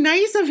really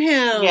nice of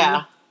him.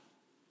 Yeah.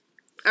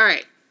 All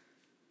right.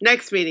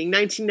 Next meeting,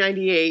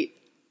 1998.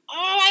 Oh,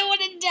 I would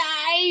have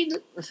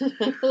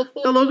died.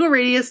 The local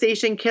radio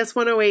station, Kiss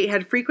 108,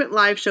 had frequent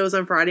live shows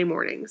on Friday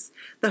mornings.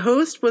 The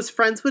host was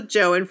friends with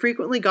Joe and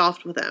frequently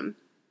golfed with him.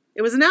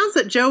 It was announced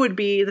that Joe would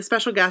be the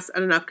special guest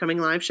at an upcoming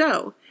live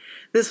show.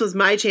 This was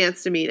my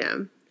chance to meet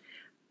him.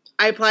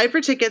 I applied for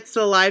tickets to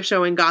the live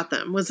show and got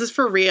them. Was this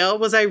for real?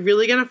 Was I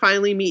really going to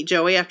finally meet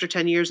Joey after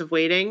 10 years of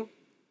waiting?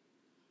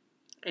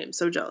 I am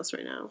so jealous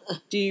right now.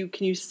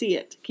 Can you see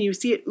it? Can you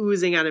see it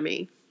oozing out of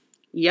me?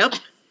 Yep.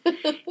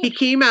 He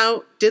came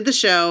out, did the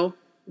show.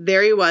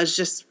 There he was,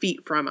 just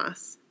feet from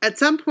us. At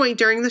some point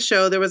during the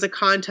show, there was a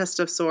contest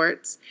of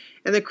sorts,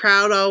 and the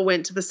crowd all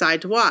went to the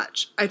side to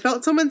watch. I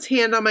felt someone's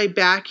hand on my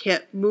back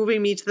hip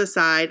moving me to the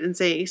side and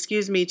saying,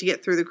 "Excuse me," to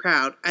get through the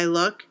crowd. I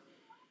look.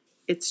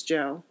 It's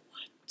Joe.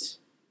 What?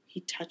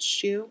 He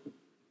touched you?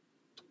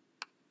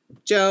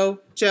 Joe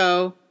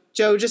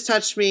just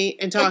touched me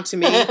and talked to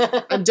me.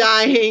 I'm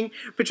dying,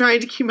 but trying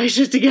to keep my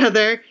shit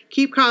together.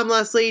 Keep calm,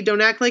 Leslie. Don't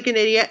act like an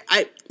idiot.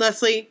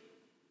 Leslie,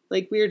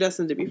 we are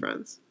destined to be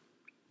friends.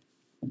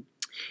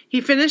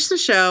 He finished the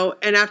show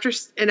and after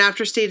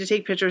stayed to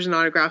take pictures and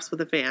autographs with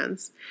the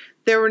fans.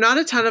 There were not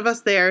a ton of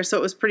us there, so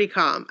it was pretty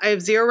calm. I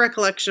have zero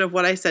recollection of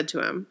what I said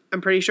to him.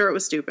 I'm pretty sure it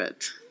was stupid.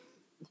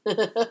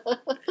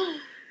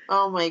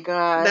 Oh my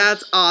gosh.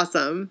 That's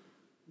awesome.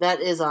 That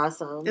is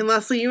awesome. And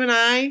Leslie, you and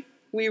I,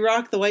 we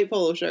rock the white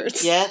polo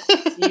shirts. Yes,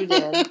 you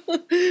did.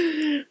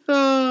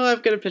 Oh,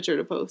 I've got a picture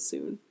to post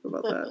soon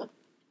about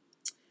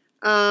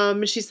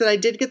that. She said, I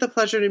did get the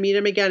pleasure to meet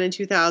him again in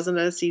 2000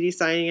 at a CD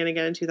signing and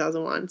again in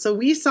 2001. So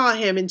we saw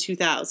him in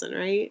 2000,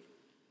 right?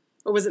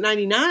 Or was it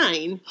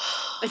 99?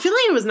 I feel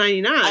like it was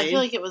 99. I feel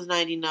like it was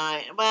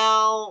 99.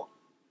 Well,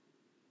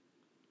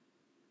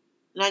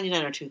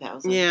 99 or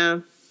 2000. Yeah.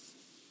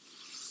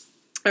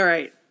 All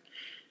right.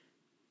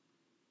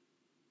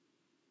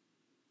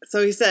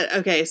 So he said,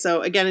 okay,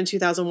 so again in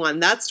 2001,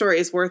 that story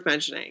is worth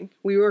mentioning.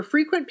 We were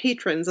frequent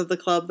patrons of the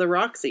club The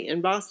Roxy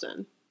in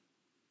Boston.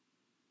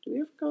 Did we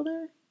ever go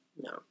there?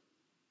 No.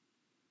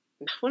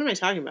 What am I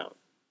talking about?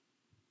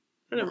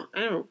 I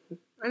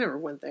never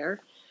went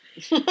there.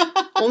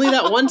 Only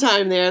that one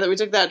time there that we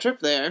took that trip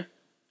there.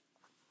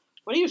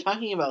 What are you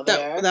talking about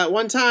there? That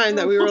one time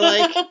that we were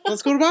like,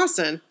 let's go to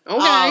Boston. Okay.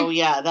 Oh,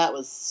 yeah, that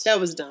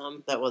was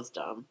dumb. That was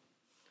dumb.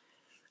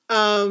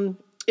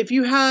 If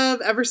you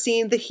have ever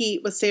seen The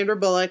Heat with Sandra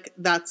Bullock,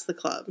 that's the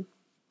club.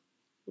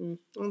 I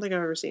don't think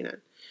I've ever seen it.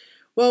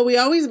 Well, we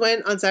always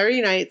went on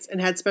Saturday nights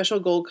and had special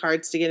gold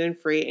cards to get in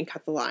free and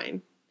cut the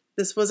line.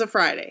 This was a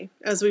Friday.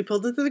 As we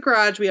pulled into the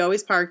garage we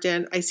always parked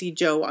in, I see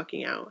Joe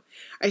walking out.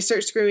 I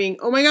start screaming,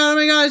 oh my God,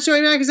 it's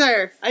Joey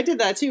McIntyre. I did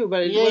that too,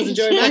 but it wasn't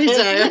Joey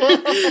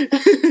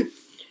McIntyre.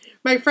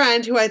 My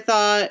friend who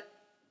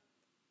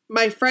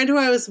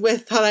I was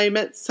with thought I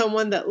met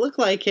someone that looked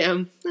like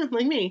him.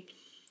 Like me.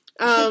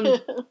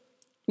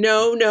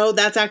 No,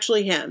 that's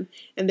actually him.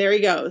 And there he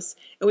goes.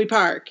 And we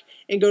park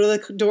and go to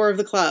the door of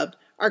the club.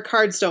 Our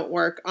cards don't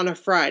work on a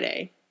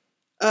Friday.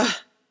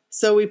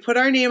 So we put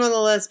our name on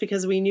the list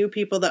because we knew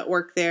people that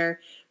worked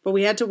there, but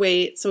we had to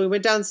wait. So we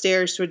went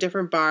downstairs to a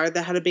different bar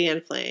that had a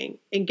band playing.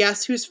 And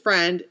guess whose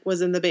friend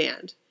was in the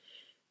band?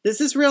 This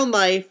is real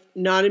life,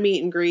 not a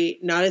meet and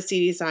greet, not a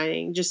CD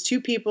signing, just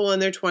two people in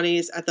their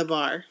 20s at the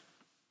bar.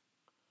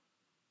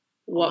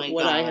 What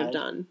would I have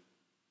done?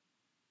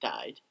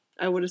 Died.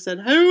 I would have said,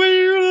 I've been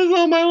doing this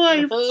all my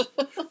life.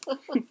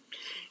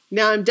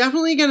 Now, I'm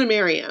definitely going to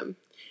marry him.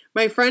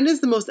 My friend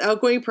is the most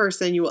outgoing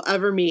person you will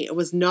ever meet and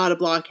was not a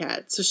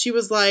blockhead. So she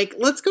was like,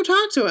 let's go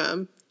talk to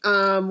him.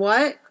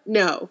 What?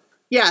 No.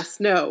 Yes,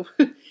 no.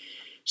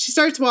 She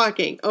starts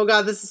walking. Oh,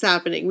 God, this is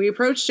happening. We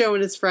approach Joe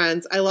and his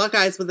friends. I lock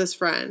eyes with his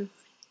friend.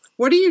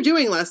 What are you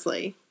doing,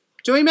 Leslie?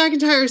 Joey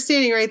McIntyre is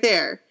standing right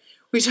there.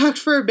 We talked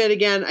for a bit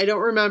again. I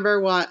don't remember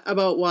what,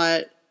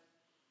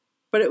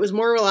 but it was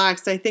more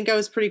relaxed. I think I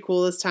was pretty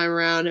cool this time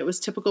around. It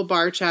was typical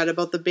bar chat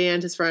about the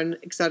band, his friend,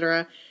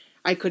 etc.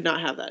 I could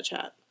not have that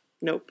chat.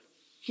 Nope.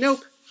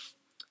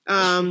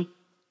 And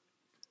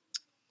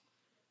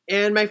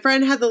my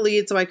friend had the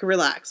lead so I could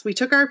relax. We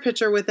took our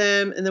picture with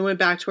him and then went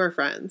back to our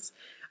friends.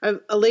 A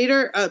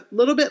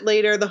little bit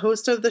later, the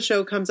host of the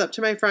show comes up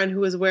to my friend who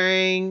was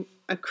wearing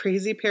a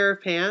crazy pair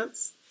of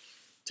pants.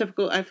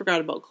 Typical, I forgot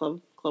about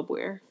club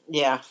wear.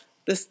 Yeah.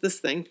 This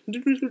thing.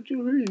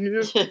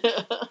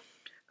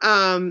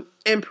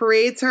 And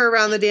parades her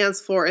around the dance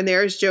floor, and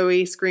there's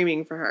Joey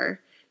screaming for her.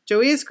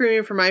 Joey is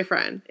screaming for my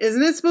friend.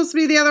 Isn't it supposed to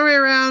be the other way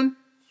around?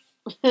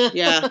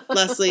 Yeah,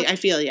 Leslie, I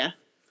feel ya.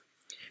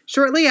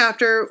 Shortly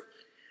after,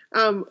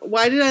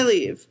 why did I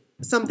leave?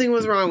 Something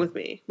was wrong with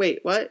me. Wait,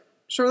 what?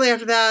 Shortly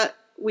after that,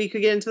 we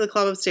could get into the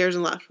club upstairs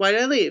and left. Why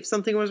did I leave?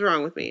 Something was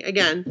wrong with me.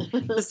 Again,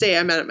 this day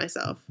I'm mad at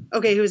myself.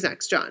 Okay, who's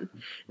next? John.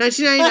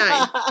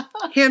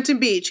 1999, Hampton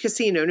Beach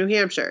Casino, New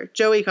Hampshire.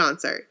 Joey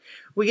concert.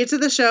 We get to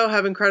the show,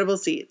 have incredible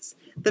seats.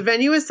 The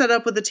venue is set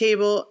up with a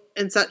table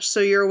and such, so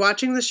you're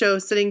watching the show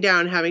sitting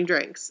down having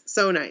drinks.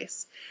 So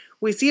nice.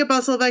 We see a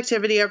bustle of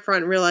activity up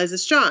front and realize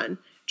it's John.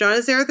 John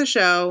is there at the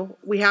show.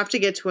 We have to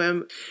get to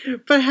him.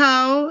 But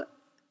how?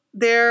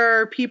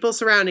 There are people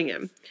surrounding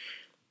him.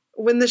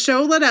 When the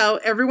show let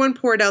out, everyone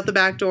poured out the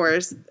back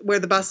doors where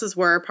the buses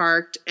were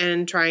parked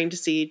and trying to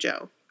see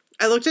Joe.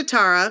 I looked at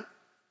Tara,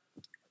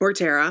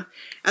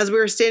 as we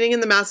were standing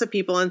in the mass of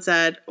people and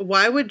said,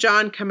 why would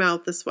John come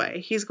out this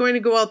way? He's going to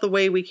go out the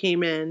way we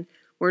came in,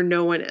 where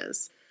no one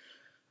is.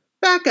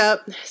 Back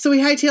up. So we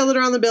hightailed it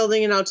around the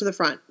building and out to the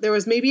front. There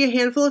was maybe a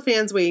handful of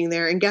fans waiting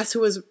there, and guess who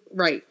was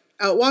right?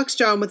 Out walks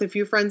John with a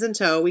few friends in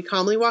tow. We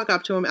calmly walk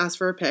up to him, ask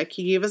for a pic.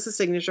 He gave us a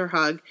signature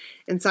hug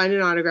and signed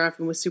an autograph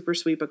and was super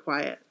sweet but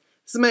quiet.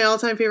 This is my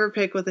all-time favorite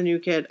pic with a new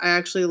kid. I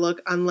actually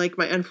look unlike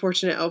my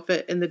unfortunate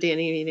outfit in the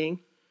Danny meeting.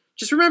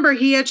 Just remember,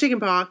 he had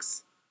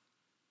chickenpox.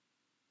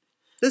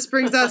 This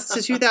brings us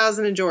to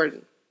 2000 and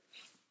Jordan.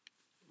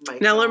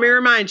 Now let me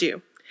remind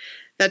you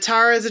that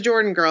Tara is a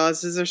Jordan girl,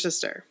 as is her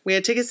sister. We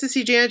had tickets to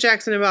see Janet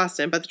Jackson in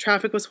Boston, but the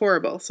traffic was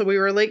horrible, so we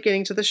were late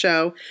getting to the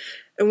show.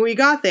 And when we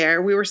got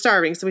there, we were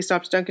starving, so we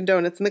stopped at Dunkin'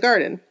 Donuts in the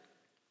garden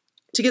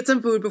to get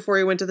some food before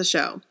we went to the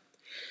show.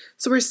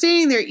 So we're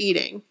standing there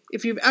eating.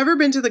 If you've ever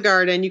been to the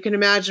garden, you can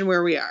imagine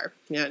where we are.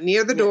 Yeah,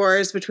 near the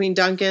doors between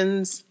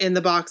Dunkin's and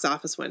the box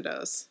office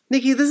windows.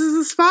 Nikki, this is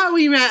the spot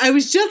we met. I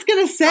was just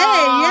going to say,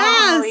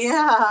 yes.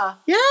 Yeah.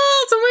 Yes,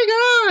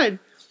 oh my God.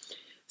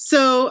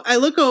 So I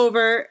look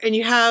over and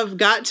you've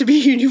got to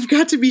be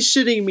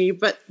shitting me,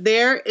 but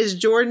there is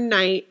Jordan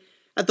Knight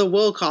at the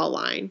will call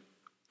line.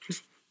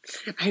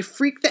 I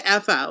freaked the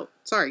F out.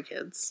 Sorry,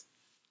 kids.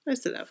 I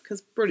said F because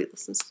Brody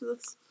listens to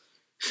this.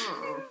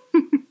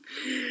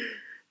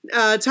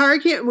 Tara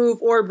can't move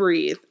or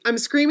breathe. I'm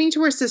screaming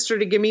to her sister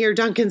to give me her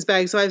Duncan's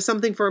bag so I have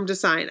something for him to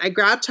sign. I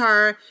grab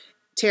Tara,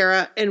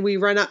 and we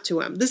run up to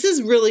him. This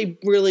is really,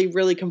 really,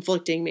 really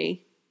conflicting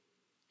me.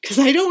 Because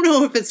I don't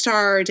know if it's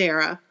Tara or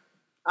Tara.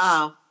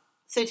 Oh,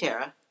 say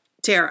Tara.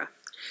 Tara.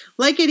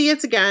 Like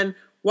idiots again,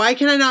 why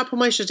can I not put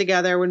my shit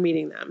together when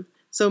meeting them?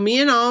 So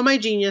me and all my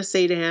genius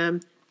say to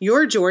him,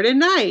 "You're Jordan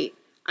Knight."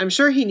 I'm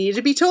sure he needed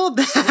to be told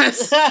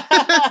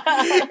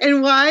that.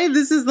 And why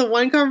this is the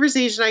one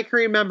conversation I can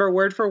remember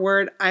word for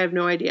word, I have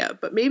no idea.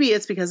 But maybe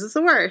it's because it's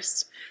the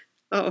worst.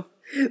 Oh.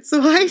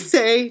 So I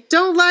say,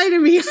 "Don't lie to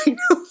me. I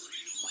know."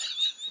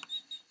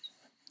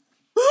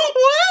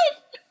 What?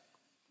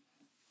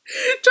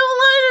 Don't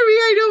lie to me.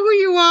 I know who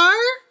you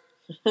are.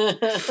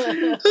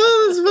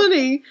 Oh, that's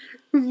funny.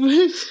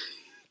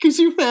 Could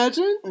you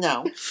imagine?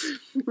 No.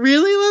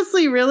 Really,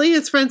 Leslie? Really?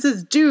 His friend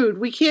says, "Dude,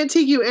 we can't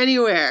take you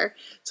anywhere."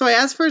 So I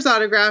ask for his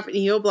autograph, and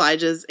he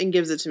obliges and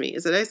gives it to me.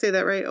 Did I say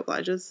that right?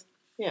 Obliges?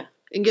 Yeah.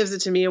 And gives it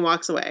to me and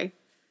walks away.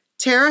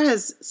 Tara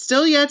has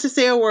still yet to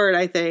say a word,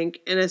 I think,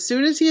 and as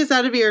soon as he is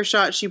out of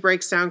earshot, she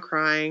breaks down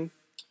crying.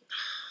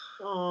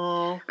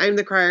 Oh. I'm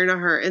the crier, not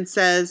her, and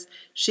says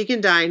she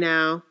can die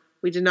now.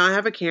 We did not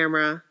have a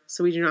camera,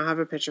 so we do not have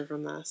a picture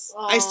from this.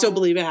 I still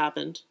believe it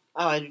happened.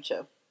 Oh, I do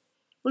too.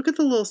 Look at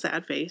the little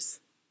sad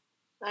face.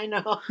 I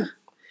know.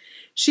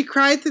 She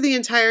cried through the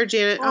entire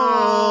Janet.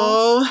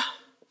 Oh.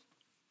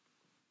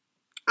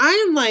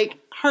 I am like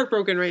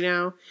heartbroken right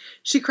now.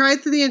 She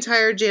cried through the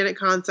entire Janet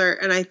concert,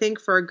 and I think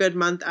for a good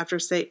month after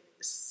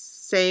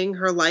saying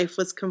her life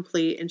was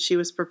complete and she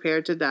was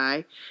prepared to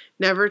die.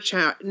 Never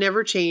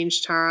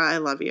changed, Tara. I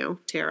love you.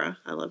 Tara,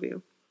 I love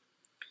you.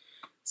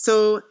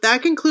 So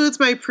that concludes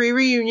my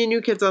pre-reunion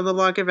New Kids on the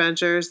Block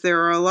adventures.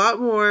 There are a lot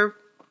more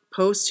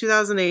post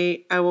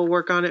 2008. I will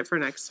work on it for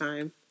next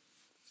time.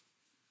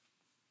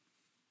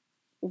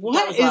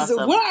 What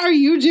are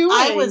you doing?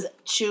 I was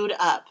chewed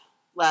up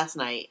last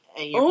night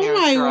at your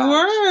parents' garage. Oh my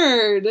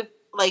word.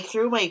 Like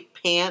through my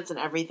pants and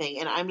everything,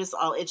 and I'm just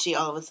all itchy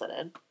all of a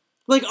sudden.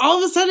 Like all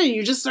of a sudden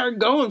you just start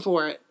going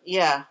for it.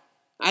 Yeah.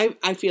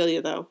 I feel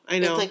you though. I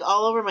know. It's like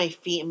all over my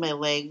feet and my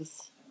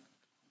legs.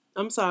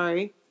 I'm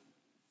sorry.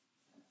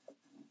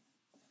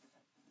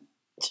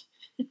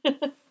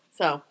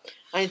 So,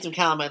 I need some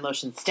calamine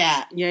lotion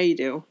stat. Yeah, you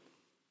do.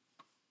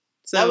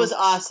 So, that was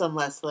awesome,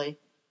 Leslie.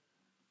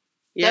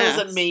 Yeah.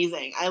 That was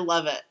amazing. I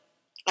love it.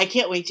 I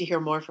can't wait to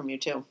hear more from you,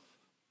 too.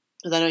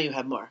 Because I know you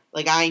have more.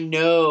 Like, I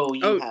know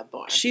you have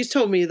more. She's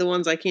told me the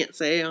ones I can't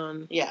say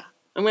on. Yeah.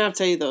 I'm going to have to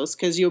tell you those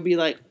because you'll be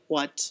like,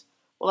 what?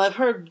 Well, I've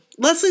heard.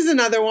 Leslie's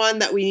another one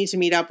that we need to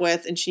meet up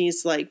with, and she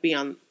needs to, like, be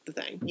on the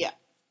thing. Yeah.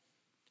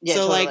 Yeah,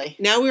 so, totally. like,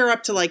 now we're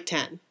up to, like,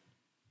 10.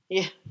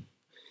 Yeah.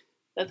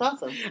 That's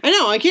awesome. I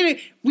know.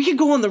 We could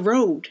go on the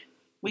road.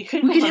 We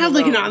could have,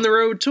 like, an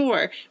on-the-road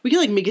tour. We could,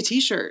 like, make a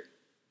t-shirt.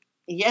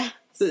 Yeah.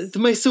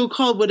 My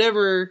so-called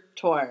whatever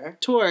tour,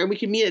 and we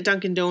could meet at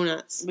Dunkin'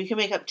 Donuts. We can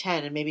make up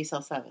 10 and maybe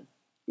sell 7.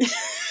 You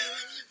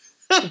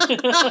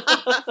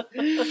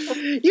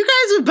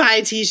guys would buy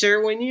a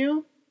t-shirt, wouldn't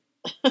you?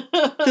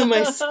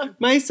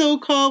 My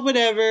so-called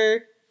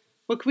whatever.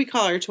 What could we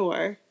call our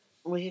tour?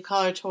 We could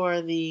call our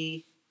tour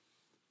the...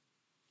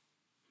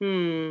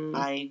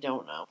 I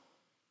don't know.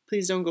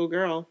 Please don't go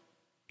girl.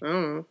 I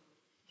don't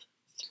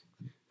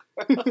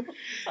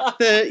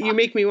know. You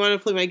make me want to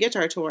play my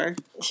guitar tour.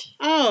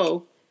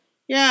 Oh,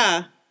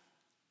 yeah.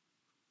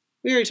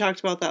 We already talked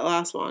about that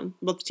last one,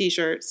 about the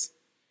t-shirts.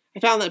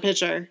 I found that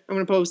picture. I'm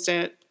going to post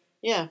it.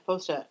 Yeah,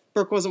 post it.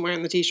 Brooke wasn't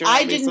wearing the t-shirt,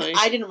 I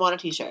didn't want a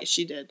t-shirt.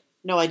 She did.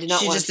 No, I did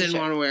not want a t-shirt. She just didn't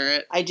want to wear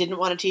it. I didn't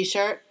want a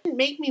t-shirt.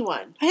 Make me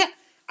one.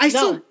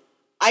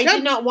 I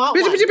did not want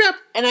one.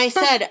 And I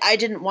said, I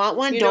didn't want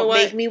one. Don't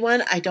make me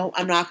one.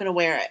 I'm not going to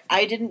wear it.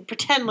 I didn't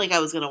pretend like I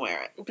was going to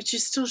wear it. But you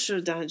still should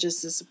have done it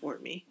just to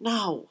support me.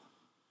 No.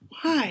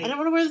 Why? I didn't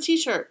want to wear the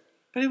t-shirt.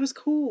 But it was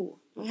cool.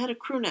 I had a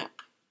crew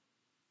neck.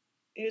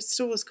 It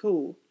still was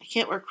cool. I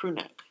can't wear crew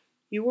neck.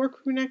 You wore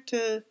crew neck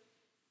to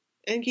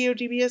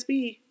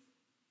NKOTBSB.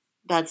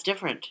 That's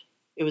different.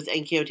 It was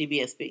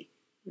NKOTBSB.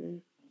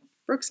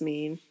 Brooke's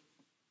mean.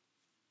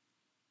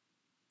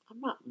 I'm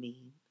not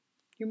mean.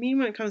 You're mean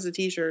when it comes to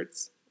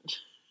t-shirts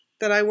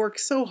that I work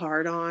so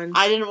hard on.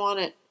 I didn't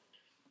want it.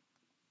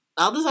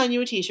 I'll design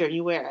you a t-shirt and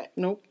you wear it.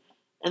 Nope.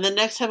 And then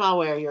next time I'll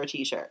wear your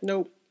t-shirt.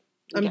 Nope.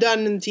 I'm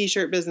done in the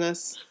t-shirt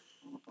business.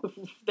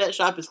 That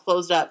shop is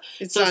closed up.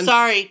 It's so done.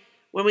 Sorry,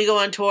 when we go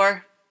on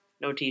tour,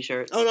 no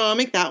t-shirts. Oh no, I'll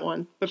make that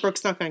one. But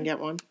Brooke's not going to get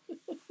one.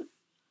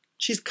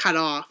 She's cut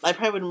off. I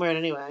probably wouldn't wear it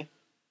anyway.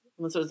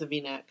 Unless it was a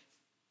v-neck.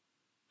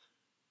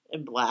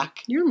 In black.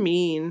 You're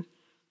mean.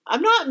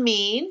 I'm not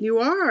mean. You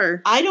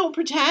are. I don't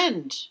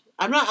pretend.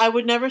 I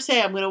would never say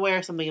I'm going to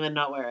wear something and then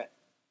not wear it.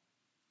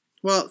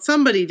 Well,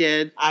 somebody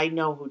did. I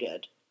know who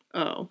did.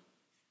 Oh.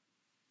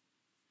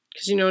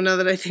 Because, now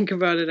that I think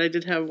about it, I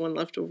did have one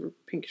leftover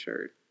pink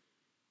shirt.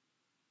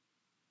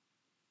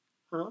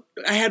 Huh?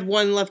 I had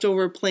one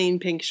leftover plain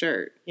pink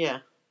shirt. Yeah.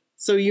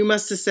 So you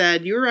must have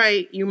said, you're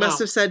right. You must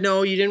have said,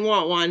 no, you didn't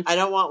want one. I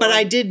don't want but one. But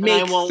I did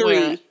make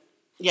 3.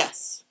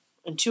 Yes.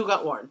 And 2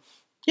 got worn.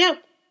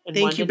 Yep. And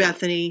thank you,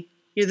 Bethany.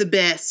 You're the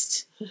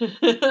best.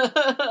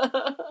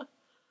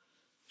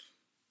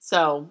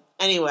 So,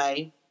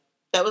 anyway,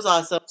 that was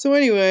awesome. So,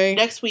 anyway.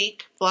 Next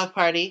week, Block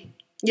Party.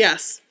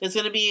 Yes. There's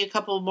going to be a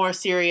couple more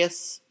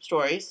serious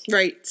stories.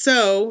 Right.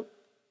 So,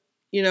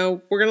 we're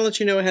going to let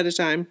you know ahead of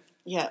time.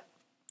 Yeah.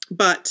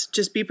 But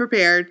just be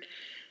prepared.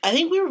 I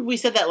think we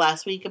said that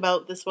last week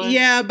about this one.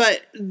 Yeah,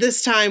 but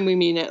this time we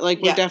mean it. Like,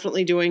 we're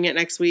definitely doing it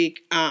next week.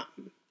 I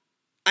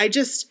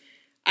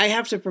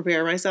have to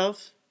prepare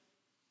myself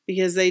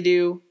because they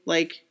do,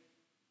 like,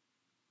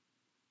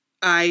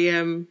 I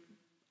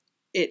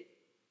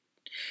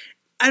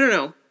don't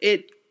know.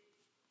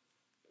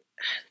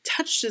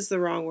 Touched is the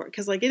wrong word.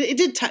 Because, like, it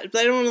did touch,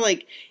 but I don't want to,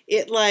 like,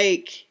 it,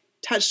 like,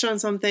 touched on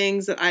some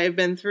things that I have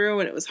been through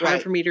and it was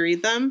hard for me to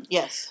read them.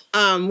 Yes.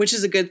 Which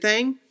is a good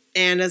thing.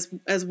 And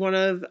as one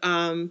of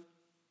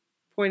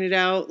pointed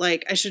out,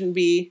 like, I shouldn't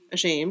be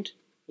ashamed.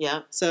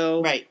 Yeah.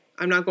 So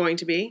I'm not going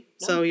to be.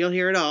 No. So you'll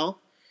hear it all.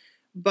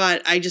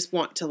 But I just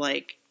want to,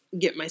 like,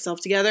 get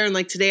myself together. And,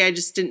 like, today I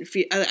just didn't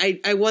feel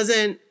I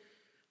wasn't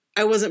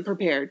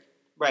prepared.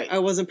 Right. I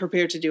wasn't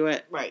prepared to do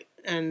it. Right.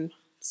 And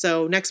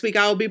so next week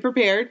I'll be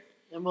prepared.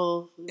 And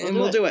we'll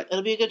do it.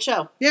 It'll be a good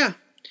show. Yeah.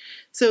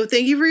 So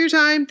thank you for your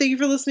time. Thank you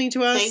for listening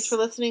to us. Thanks for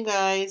listening,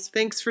 guys.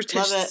 Thanks for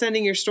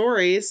sending your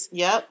stories.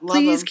 Yep,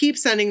 Please keep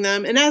sending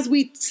them. And as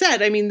we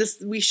said, I mean,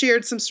 we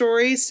shared some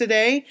stories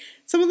today.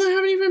 Some of them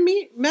haven't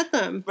even met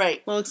them.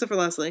 Right. Well, except for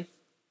Leslie.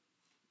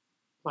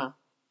 Wow.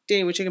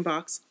 Danny with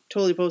chickenpox.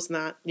 Totally posting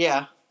that.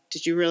 Yeah.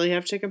 Did you really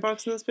have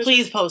chickenpox in this picture?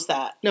 Please post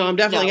that. No, I'm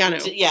definitely going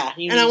to. Yeah.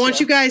 And I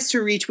want you guys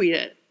to retweet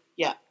it.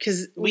 Yeah.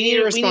 Because we need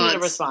a response. We need a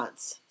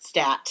response.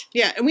 Stat.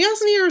 Yeah, and we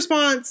also need a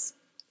response.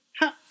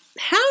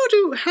 How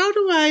do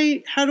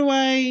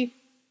I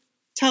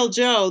tell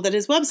Joe that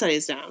his website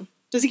is down?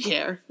 Does he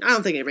care? I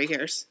don't think anybody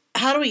cares.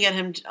 How do we get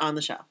him on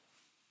the show?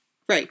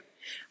 Right.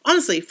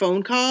 Honestly,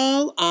 phone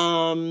call,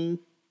 Skype.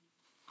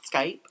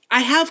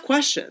 I have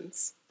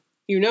questions.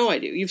 I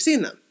do. You've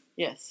seen them.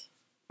 Yes.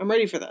 I'm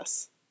ready for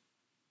this.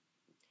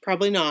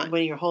 Probably not. I'm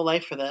waiting your whole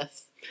life for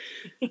this.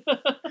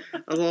 That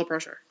was a little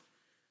pressure.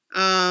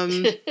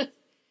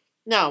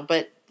 No,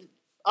 but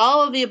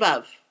all of the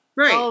above.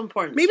 Right. All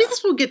important Maybe stuff.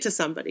 this will get to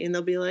somebody and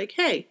they'll be like,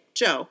 hey,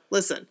 Joe,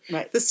 listen.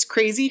 Right. This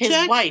crazy His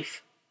chick.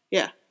 wife.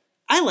 Yeah.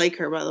 I like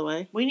her, by the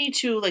way. We need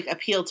to, like,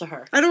 appeal to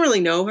her. I don't really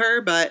know her,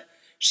 but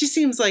she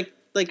seems like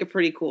a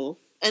pretty cool.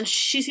 And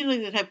she seems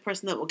like the type of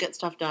person that will get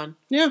stuff done.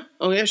 Yeah.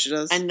 Oh, yeah, she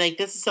does. And, like,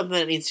 this is something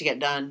that needs to get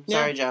done. Yeah.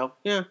 Sorry, Joe.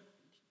 Yeah.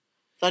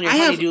 It's on your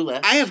honey-do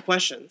list. I have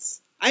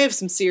questions. I have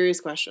some serious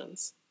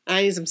questions.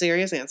 I need some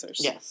serious answers.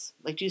 Yes.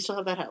 Like, do you still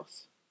have that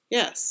house?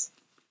 Yes.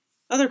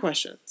 Other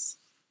questions.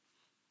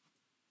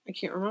 I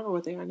can't remember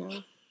what they are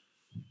now.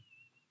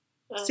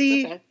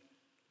 See, okay.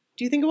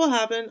 Do you think it will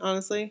happen,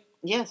 honestly?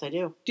 Yes, I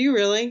do. Do you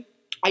really?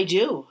 I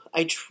do.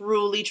 I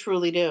truly,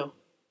 truly do.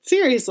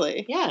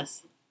 Seriously?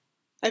 Yes.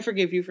 I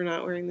forgive you for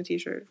not wearing the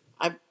t-shirt.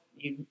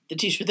 The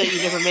t-shirt that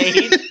you never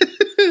made. That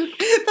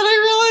I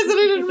realized that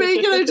I didn't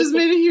make it. I just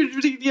made a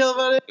huge big deal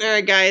about it. All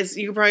right, guys.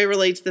 You can probably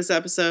relate to this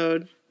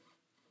episode.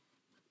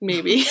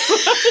 Maybe.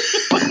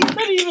 What does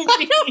that even mean?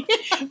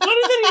 What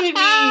does that even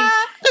mean?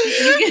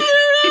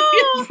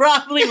 You can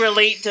probably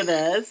relate to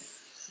this.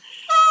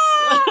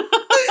 I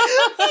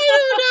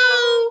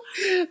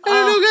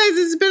don't know, guys.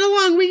 It's been a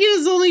long weekend.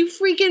 It's only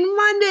freaking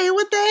Monday.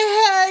 What the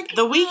heck?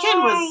 The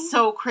weekend was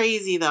so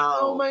crazy, though.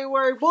 Oh, my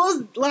word. Well, it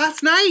was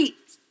last night.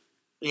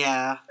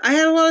 Yeah. I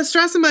had a lot of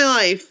stress in my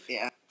life.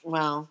 Yeah.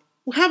 Well.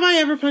 Have I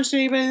ever punched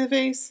anybody in the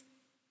face?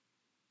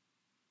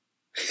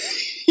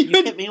 You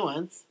hit me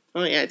once.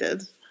 Oh, yeah, I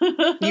did.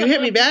 You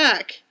hit me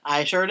back.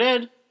 I sure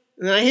did.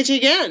 And then I hit you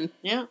again.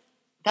 Yeah.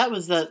 That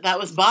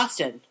was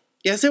Boston.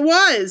 Yes, it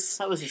was.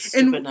 That was a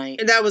stupid night.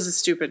 And that was a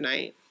stupid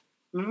night.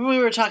 Remember we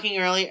were talking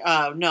earlier,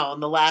 in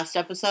the last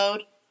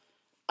episode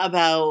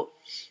about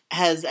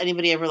has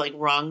anybody ever, like,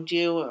 wronged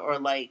you or,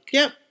 like...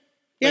 Yep.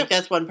 Like,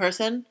 that's one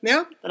person?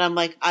 Yep. That I'm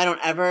like, I don't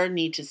ever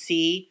need to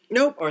see...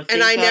 Nope. Or think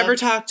and I never of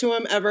talked to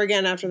him ever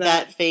again after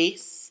that. That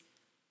face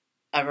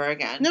ever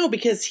again. No,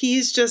 because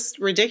he's just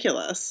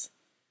ridiculous.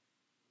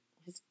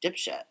 He's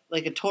dipshit.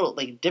 Like, a total,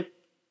 like, dip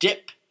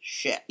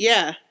shit.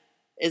 Yeah.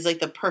 Is, like,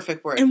 the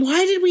perfect word. And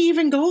why did we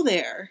even go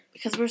there?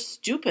 Because we're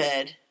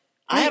stupid.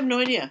 I have no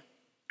idea.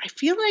 I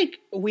feel like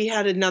we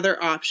had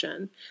another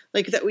option.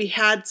 Like, that we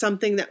had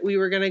something that we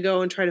were going to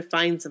go and try to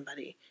find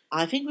somebody.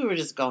 I think we were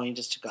just going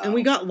just to go. And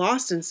we got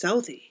lost in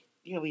Southie.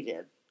 Yeah, we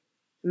did.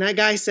 And that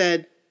guy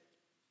said,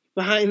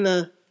 behind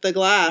the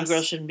glass. You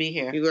girls shouldn't be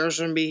here. You girls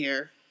shouldn't be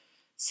here.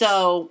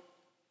 So,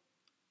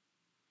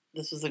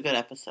 this was a good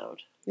episode.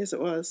 Yes, it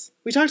was.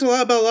 We talked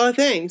about a lot of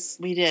things.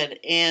 We did.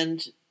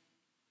 And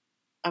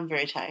I'm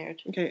very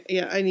tired. Okay,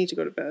 yeah, I need to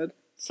go to bed.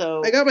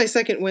 So I got my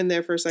second win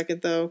there for a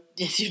second, though.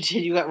 Yes, you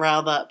did. You got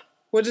riled up.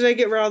 What did I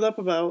get riled up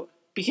about?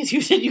 Because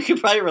you said you could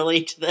probably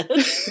relate to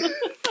this.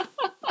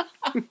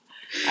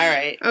 All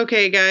right.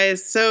 Okay,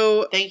 guys.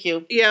 So, Thank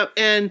you. yep.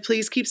 And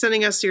please keep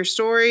sending us your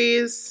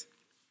stories.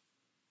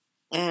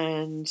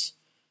 And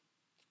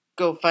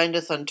go find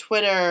us on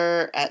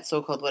Twitter at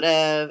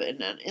SoCalledWhatever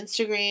and on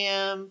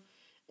Instagram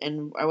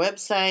and our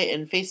website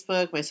and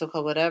Facebook, My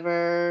So-Called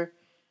Whatever.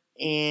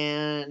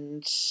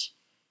 And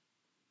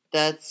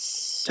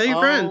that's Tell your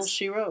all friends.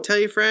 she wrote. Tell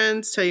your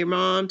friends. Tell your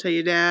mom. Tell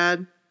your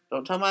dad.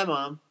 Don't tell my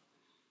mom.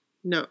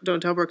 No, don't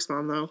tell Brooke's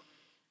mom, though.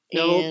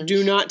 No, And-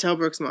 do not tell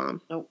Brooke's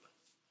mom. Nope.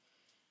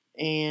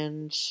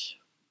 And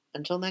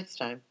until next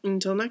time.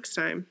 Until next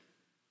time.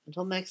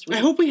 Until next week.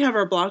 I hope we have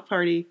our block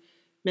party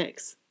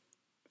mix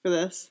for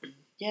this.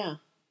 Yeah.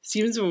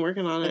 Steven's been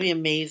working on That'd be it.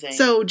 amazing.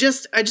 So I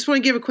just want to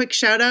give a quick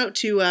shout out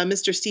to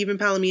Mr. Steven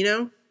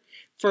Palomino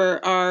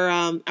for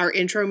our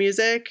intro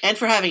music. and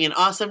for having an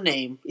awesome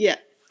name. Yeah.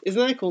 Isn't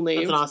that a cool name?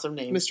 That's an awesome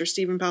name. Mr.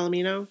 Steven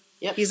Palomino.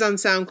 Yep. He's on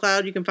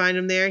SoundCloud. You can find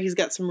him there. He's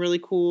got some really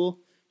cool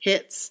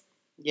hits,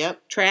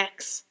 Yep.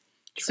 tracks.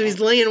 So he's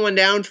laying one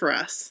down for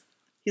us.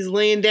 He's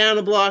laying down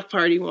a block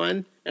party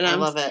one. And I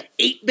love it.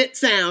 8-bit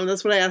sound.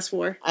 That's what I asked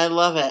for. I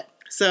love it.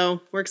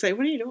 So we're excited.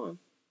 What are you doing?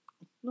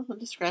 Nothing,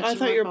 just scratching I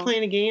thought my you were phone.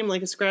 playing a game,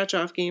 like a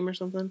scratch-off game or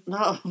something.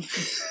 No.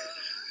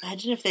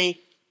 Imagine if they...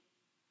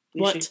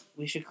 What?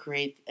 We should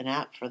create an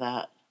app for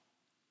that.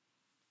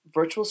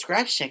 Virtual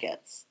scratch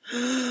tickets.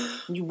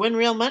 You win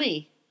real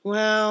money.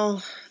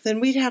 Well, then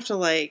we'd have to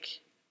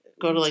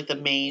Go to like the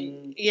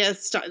main...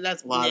 yes,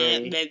 that's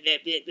Lottery.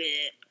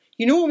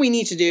 You know what we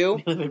need to do?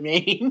 We live in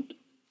Maine.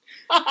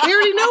 We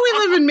already know we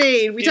live in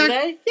Maine. We Do talked.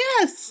 they?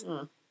 Yes,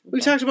 Oh, we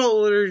okay. talked about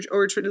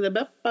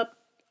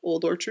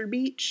Old Orchard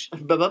Beach.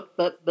 But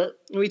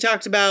We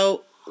talked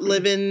about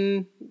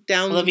living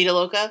down. La Vida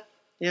Loca.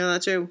 Yeah,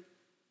 that's true.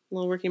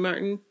 Little Ricky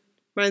Martin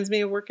reminds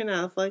me of working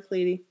out like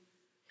lady.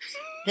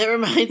 That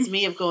reminds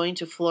me of going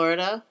to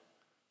Florida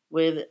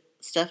with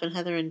Steph and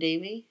Heather and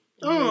Davey.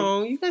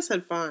 Oh, you guys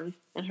had fun.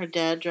 And her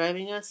dad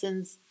driving us.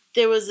 And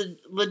there was a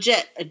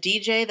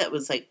DJ that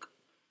was like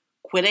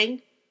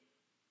quitting.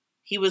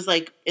 He was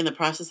like in the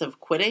process of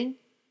quitting.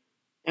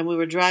 And we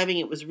were driving.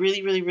 It was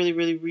really, really, really,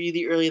 really,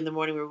 really early in the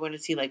morning. We were going to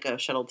see like a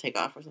shuttle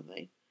takeoff or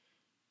something.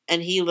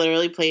 And he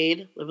literally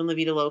played Livin' La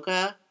Vida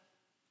Loca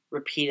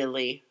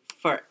repeatedly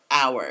for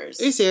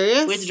hours. Are you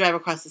serious? We had to drive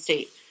across the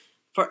state.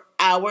 For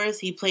hours,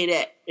 he played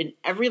it in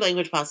every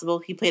language possible.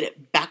 He played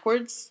it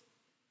backwards.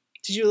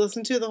 Did you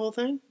listen to the whole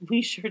thing?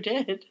 We sure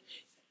did.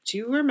 Do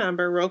you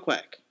remember, real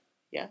quick?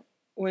 Yeah.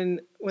 When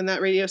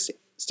that radio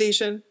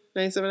station,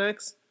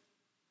 97X?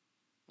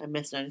 I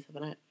missed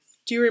 97X.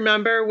 Do you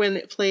remember when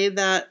it played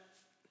that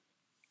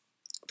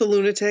the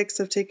lunatics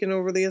have taken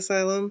over the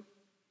asylum?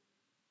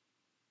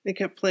 They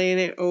kept playing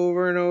it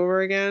over and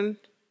over again.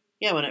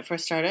 Yeah, when it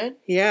first started,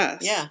 Yes.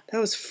 Yeah. That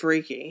was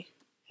freaky.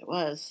 it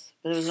was.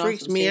 But it was an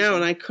Freaked awesome me out,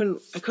 and station.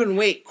 I couldn't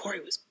wait. Corey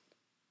was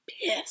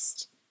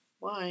pissed.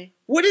 Why?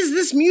 What is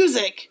this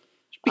music?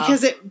 Oh.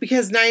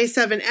 Because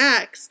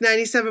 97X,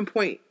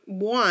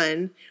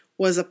 97.1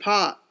 was a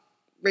pop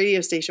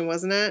radio station,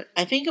 wasn't it?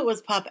 I think it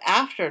was pop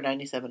after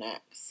 97X.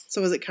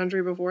 So was it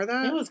country before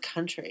that? It was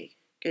country.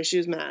 Okay, she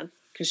was mad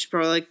because she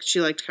probably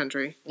she liked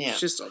country. Yeah.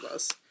 She still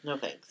does. No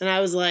thanks. And I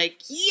was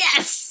like,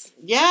 yes.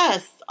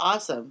 Yes,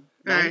 awesome.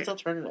 All 90s right.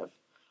 alternative.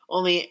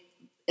 Only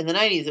in the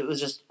 90s, it was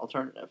just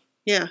alternative.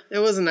 Yeah, it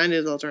was a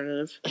 90s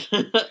alternative.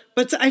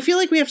 But I feel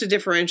like we have to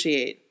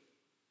differentiate.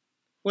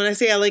 When I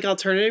say I like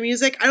alternative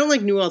music, I don't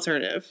like new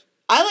alternative.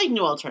 I like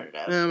new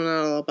alternative, I'm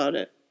not all about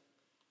it.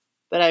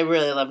 but I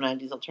really love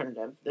 90s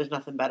alternative. There's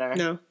nothing better.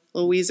 No.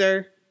 Lil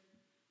Weezer,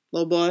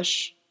 Lil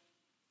Bush.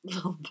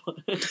 Little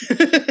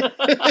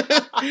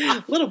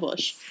Little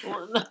Bush.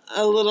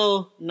 A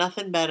little,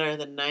 Nothing better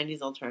than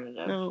 90s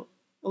alternative. no,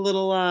 a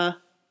little,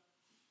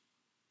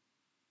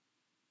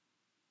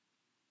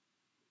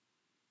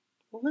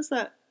 what was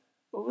that?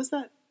 What was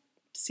that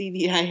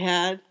CD I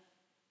had?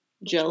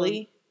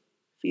 Jelly?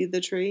 Feed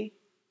the Tree?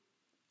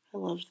 I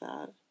loved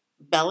that.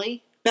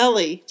 Belly?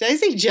 Belly. Did I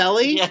say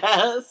jelly?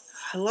 Yes.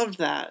 I loved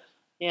that.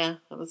 Yeah,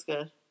 that was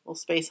good. Little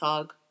space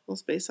hog. Little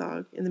space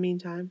hog. In the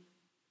meantime.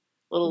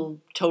 Little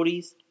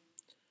toadies.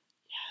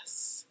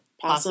 Yes.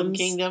 Possum Possums.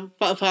 Kingdom.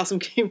 Possum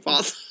King.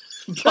 Possum.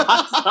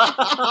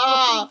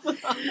 Possum.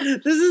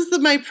 This is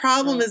my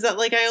problem is that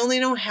I only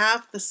know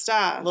half the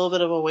stuff. A little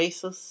bit of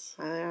Oasis.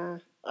 Oh,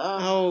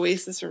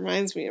 Oasis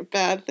reminds me of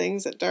bad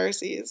things at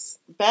Darcy's.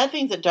 Bad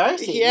things at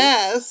Darcy's.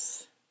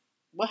 Yes.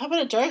 What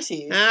happened at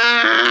Darcy's?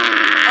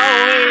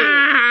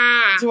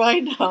 Ah! Do I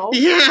know?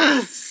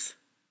 Yes.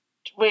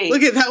 Wait.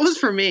 Look at that was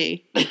for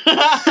me.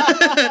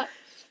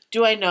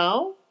 Do I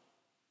know?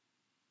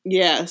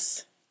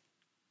 Yes.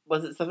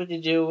 Was it something to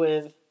do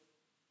with...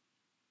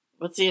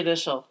 What's the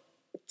initial?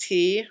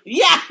 T.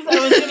 Yes! I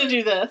was going to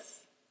do this.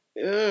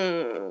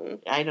 Ugh.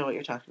 I know what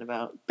you're talking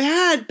about.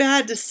 Bad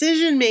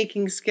decision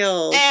making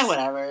skills.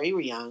 Whatever. You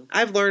were young.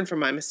 I've learned from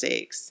my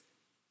mistakes.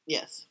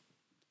 Yes.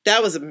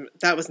 That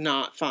was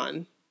not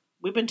fun.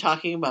 We've been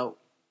talking about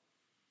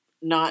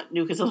not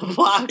New Kids on the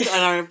Block on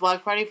our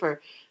block party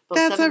for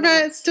About That's 7 alright,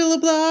 minutes. it's still a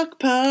block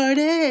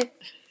party.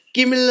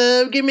 Give me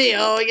love, give me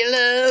all your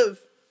love.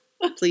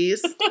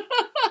 Please.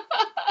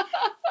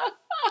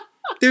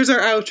 There's our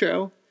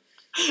outro.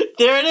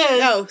 There it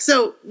is. Oh,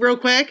 so real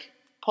quick.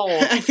 Poll.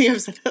 I think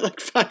I've said that like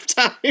 5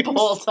 times.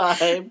 Poll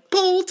time.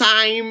 Poll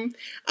time.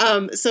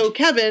 So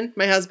Kevin,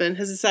 my husband,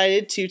 has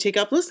decided to take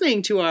up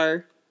listening to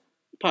our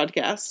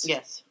podcast.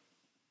 Yes.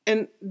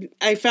 And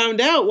I found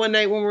out one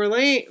night when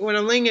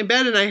I'm laying in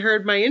bed and I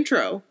heard my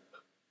intro.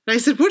 And I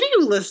said, "What are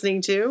you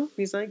listening to?"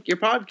 He's like, "Your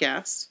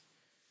podcast."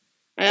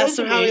 I asked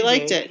him how he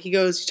liked it. He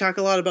goes, "You talk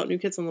a lot about New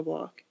Kids on the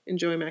Block and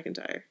Joey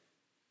McIntyre."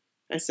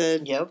 I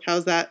said, Yep.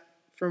 "How's that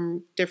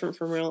different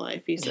from real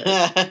life?" He said,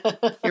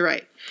 "You're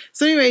right."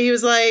 So anyway, he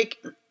was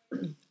like,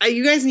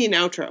 "You guys need an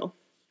outro."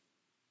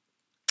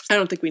 I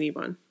don't think we need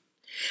one.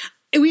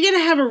 We got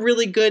to have a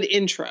really good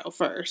intro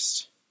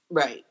first.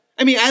 Right.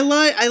 I mean, I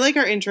like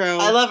our intro.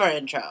 I love our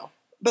intro.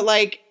 But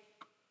like,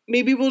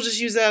 maybe we'll just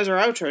use that as our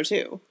outro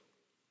too.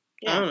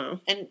 Yeah. I don't know.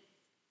 And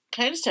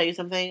can I just tell you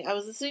something? I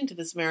was listening to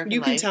This American Life.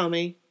 You can tell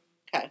me.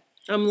 Okay.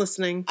 I'm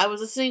listening. I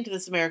was listening to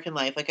This American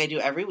Life like I do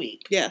every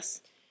week. Yes.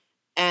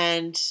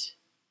 And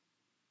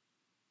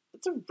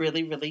it's a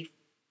really, really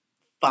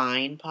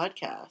fine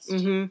podcast.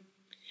 Mm-hmm.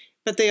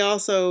 But they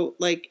also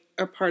like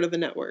are part of a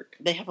network.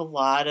 They have a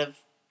lot of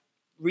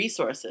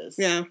resources.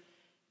 Yeah.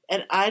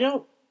 And I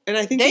don't. And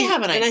I think They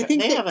have an and I outro.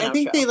 think They have an I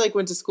think outro. they like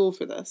went to school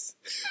for this.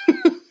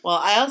 Well,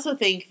 I also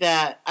think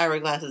that Ira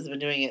Glass has been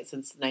doing it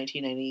since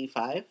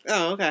 1995.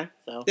 Oh, okay.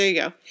 So There you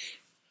go.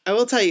 I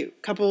will tell you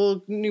a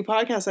couple new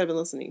podcasts I've been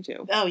listening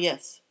to. Oh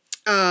yes.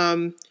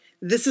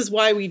 This Is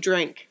Why We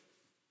Drink.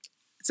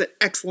 It's an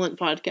excellent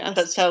podcast.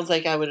 That sounds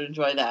like I would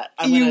enjoy that.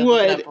 You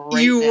would.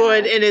 You now.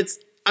 would, and it's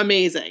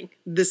amazing.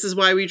 This Is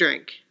Why We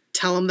Drink.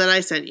 Tell them that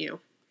I sent you.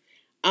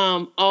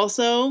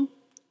 Also,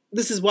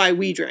 This Is Why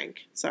We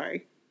Drink.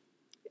 Sorry.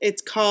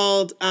 It's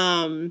called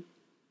The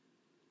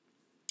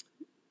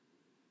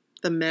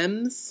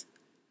Mems.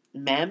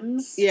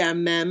 Mems? Yeah,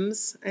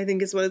 Mems, I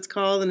think is what it's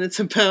called. And it's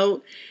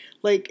about,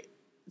 like,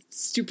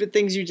 stupid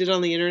things you did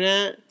on the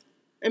internet.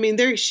 I mean,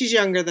 she's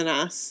younger than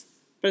us,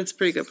 but it's a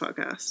pretty good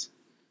podcast.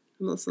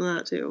 I'm listening to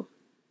that, too.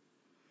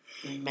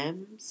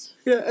 Mems?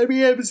 Yeah,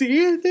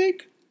 MEMZ, I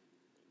think.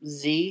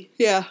 Z?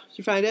 Yeah, did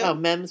you find it? Oh,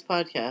 Mems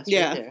podcast.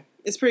 Yeah. Right there.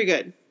 It's pretty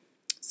good.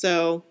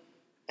 So,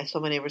 I saw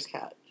my neighbor's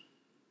cat.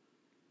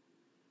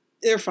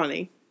 they're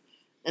funny.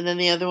 And then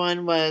the other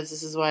one was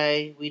This Is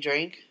Why We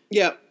Drink.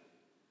 Yep.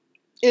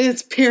 And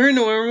it's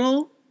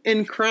paranormal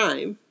and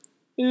crime.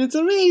 And it's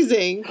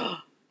amazing.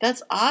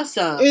 That's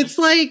awesome. It's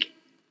like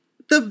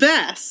the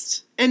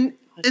best. And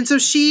so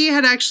she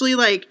had actually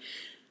like,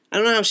 I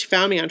don't know how she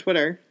found me on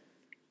Twitter.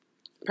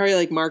 Probably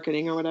like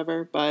marketing or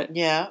whatever, but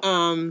yeah.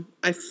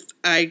 I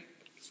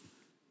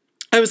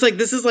was like,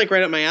 this is like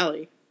right up my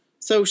alley.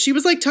 So she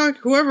was like they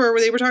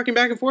were talking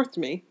back and forth to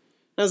me.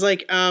 I was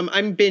like,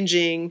 I'm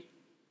binging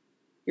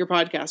your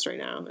podcast right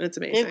now, and it's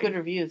amazing. They have good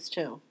reviews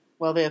too.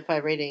 Well, they have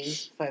 5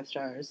 ratings, 5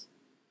 stars.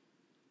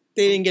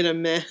 They didn't get a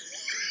meh.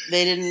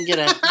 They didn't get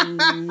a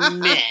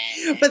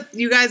meh. But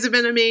you guys have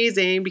been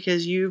amazing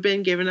because you've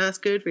been giving us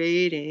good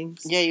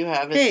ratings. Yeah, you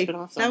have. It's been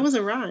awesome. That was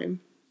a rhyme.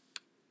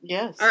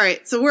 Yes. All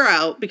right, so we're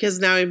out because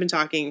now we've been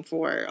talking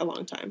for a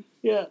long time.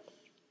 Yeah.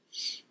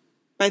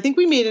 But I think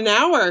we made an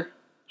hour.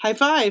 High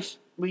five.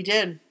 We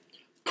did.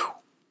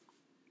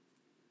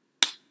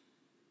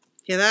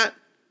 Hear that?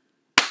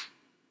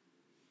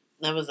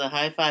 That was a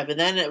high five. And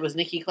then it was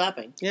Nikki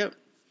clapping. Yep.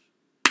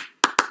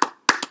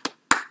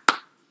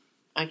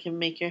 I can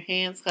make your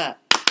hands clap.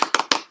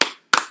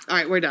 All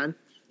right, we're done.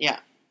 Yeah.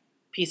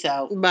 Peace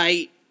out.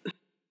 Bye.